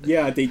that.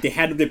 Yeah, they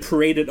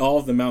paraded all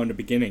of them out in the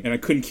beginning, and I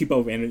couldn't keep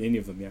up with any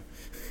of them. Yeah.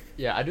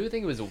 Yeah, I do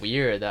think it was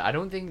weird that I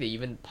don't think they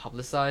even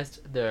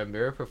publicized their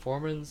Mirror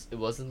performance. It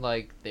wasn't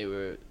like they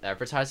were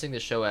advertising the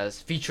show as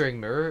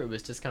featuring Mirror. It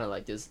was just kind of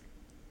like this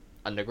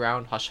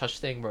underground hush-hush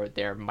thing where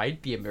there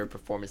might be a Mirror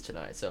performance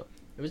tonight. So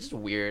it was just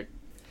weird.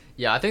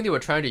 Yeah, I think they were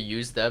trying to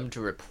use them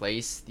to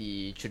replace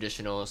the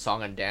traditional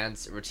song and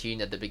dance routine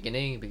at the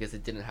beginning because they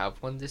didn't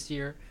have one this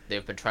year.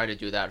 They've been trying to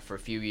do that for a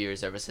few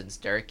years, ever since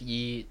Derek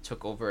Yee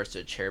took over as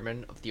the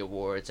chairman of the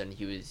awards, and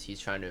he's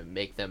trying to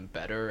make them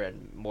better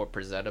and more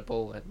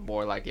presentable and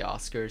more like the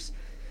Oscars.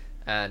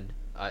 And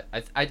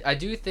I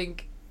do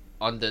think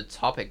on the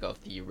topic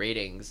of the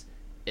ratings,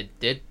 it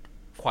did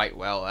quite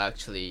well,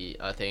 actually.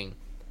 I think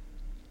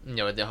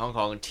the Hong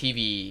Kong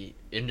TV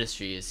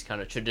industry is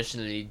kind of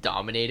traditionally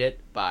dominated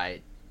by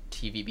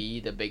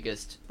TVB, the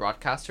biggest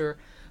broadcaster.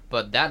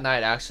 But that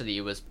night, actually,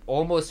 it was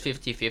almost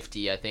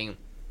 50-50. I think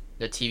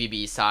the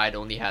TVB side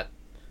only had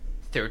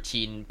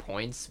 13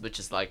 points, which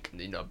is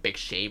a big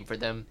shame for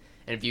them.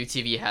 And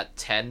ViuTV had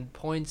 10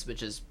 points,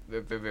 which is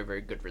a very, very,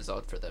 very good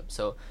result for them.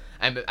 So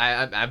I'm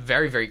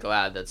very, very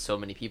glad that so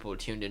many people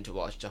tuned in to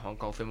watch the Hong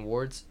Kong Film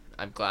Awards.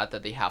 I'm glad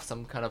that they have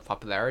some kind of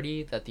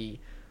popularity that the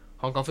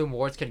Hong Kong Film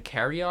Awards can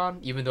carry on,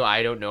 even though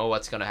I don't know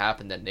what's going to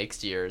happen then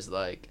next year,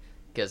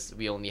 because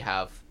we only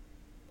have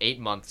 8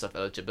 months of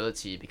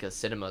eligibility because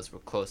cinemas were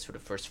closed for the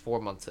first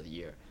 4 months of the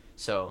year.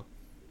 So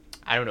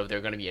I don't know if there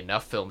are going to be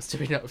enough films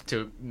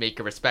to make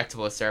a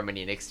respectable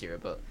ceremony next year,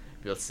 but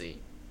we'll see.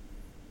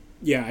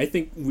 Yeah, I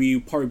think we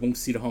probably won't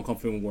see the Hong Kong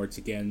Film Awards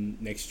again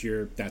next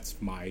year. That's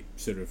my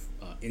sort of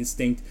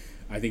instinct.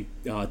 I think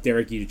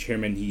Derek Yee, the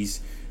chairman,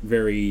 he's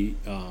very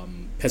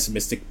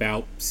pessimistic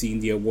about seeing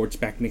the awards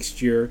back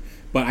next year.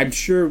 But I'm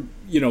sure,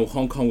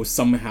 Hong Kong will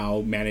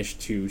somehow manage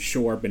to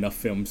shore up enough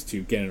films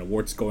to get an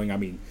awards going. I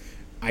mean,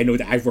 I know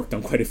that I've worked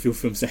on quite a few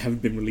films that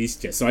haven't been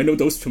released yet, so I know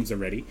those films are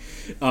ready.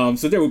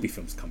 So there will be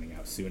films coming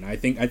out soon. I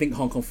think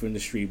Hong Kong film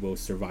industry will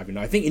survive.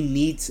 I think it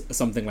needs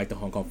something like the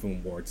Hong Kong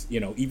Film Awards.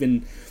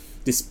 Even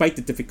despite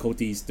the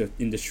difficulties the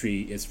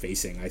industry is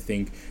facing, I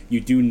think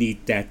you do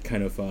need that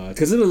kind of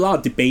because there's a lot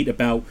of debate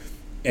about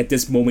at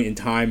this moment in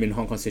time in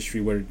Hong Kong's history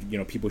where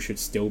people should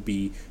still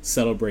be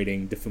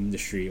celebrating the film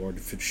industry or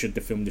should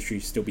the film industry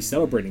still be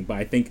celebrating. But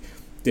I think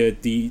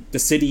the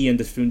city and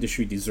the film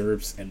industry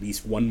deserves at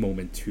least one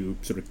moment to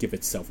sort of give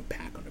itself a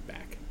pat on the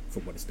back for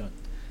what it's done.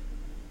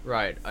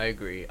 Right, I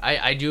agree.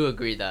 I do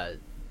agree that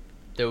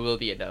there will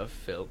be enough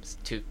films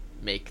to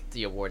make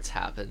the awards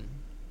happen.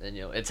 And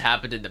it's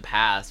happened in the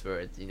past where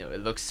it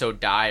looks so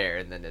dire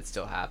and then it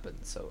still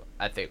happens. So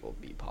I think it will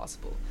be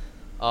possible.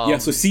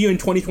 So see you in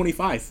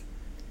 2025.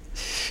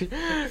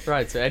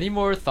 Right. So any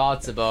more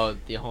thoughts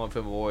about the Hong Kong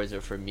Film Awards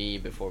or for me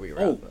before we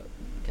wrap up?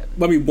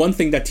 I mean, one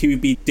thing that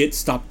TVB did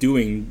stop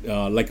doing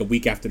like a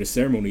week after the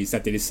ceremony is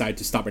that they decided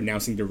to stop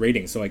announcing the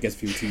ratings. So I guess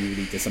ViuTV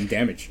really did some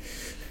damage.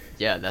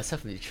 Yeah, that's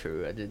definitely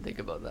true. I didn't think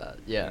about that.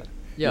 Yeah.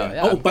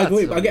 Oh, by the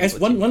way, I guess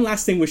one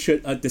last thing we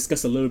should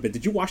discuss a little bit.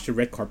 Did you watch the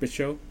red carpet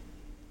show?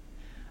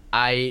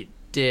 I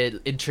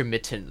did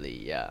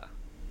intermittently, yeah.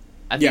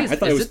 I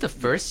think is it the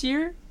first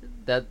year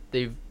that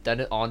they've done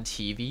it on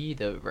TV,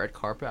 the red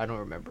carpet? I don't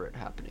remember it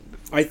happening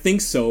before. I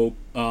think so,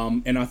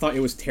 and I thought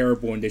it was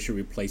terrible and they should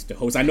replace the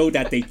host. I know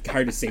that they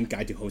hired the same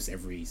guy to host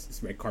every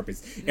red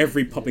carpet.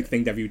 Every public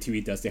thing that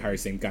ViuTV does, they hire the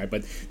same guy,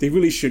 but they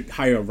really should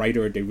hire a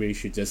writer. They really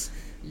should just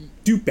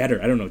do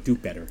better. I don't know.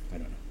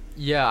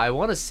 Yeah, I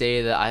want to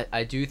say that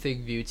I do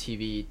think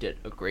ViuTV did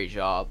a great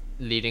job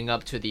leading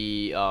up to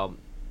the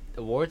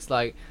awards.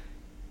 Like,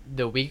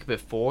 the week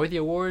before the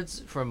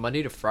awards, from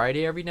Monday to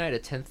Friday every night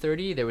at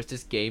 10:30, there was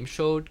this game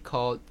show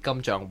called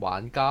Kam Zhang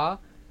Wan Ga,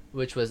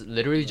 which was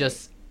literally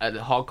just a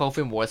Hong Kong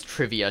Film Awards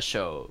trivia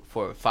show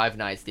for 5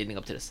 nights leading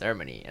up to the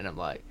ceremony. And I'm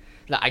like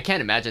I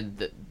can't imagine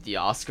the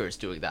Oscars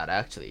doing that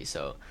actually.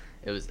 So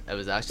it was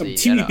actually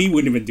TVB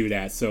wouldn't even do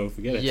that, so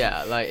forget it.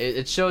 Yeah, like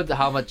it showed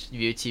how much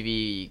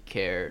ViuTV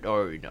cared,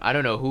 or I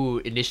don't know who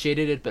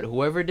initiated it, but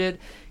whoever did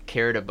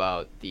cared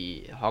about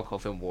the Hong Kong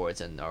Film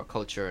Awards and our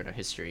culture and our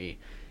history.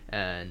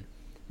 And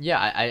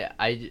yeah,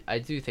 I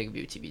do think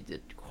ViuTV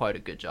did quite a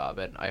good job,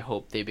 and I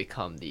hope they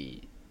become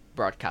the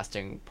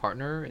broadcasting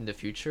partner in the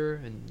future.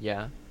 And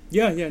yeah,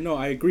 no,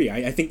 I agree.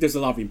 I think there's a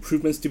lot of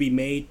improvements to be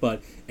made,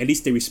 but at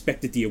least they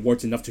respected the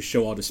awards enough to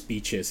show all the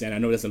speeches. And I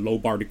know that's a low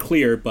bar to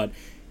clear, but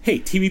hey,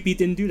 TVB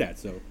didn't do that,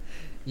 so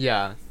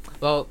yeah.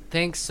 Well,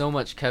 thanks so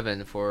much,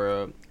 Kevin, for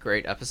a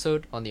great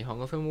episode on the Hong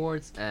Kong Film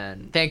Awards,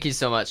 and thank you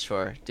so much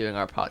for doing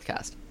our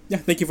podcast. Yeah,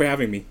 thank you for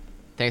having me.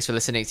 Thanks for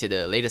listening to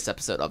the latest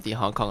episode of the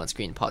Hong Kong on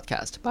Screen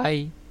podcast.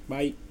 Bye.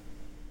 Bye.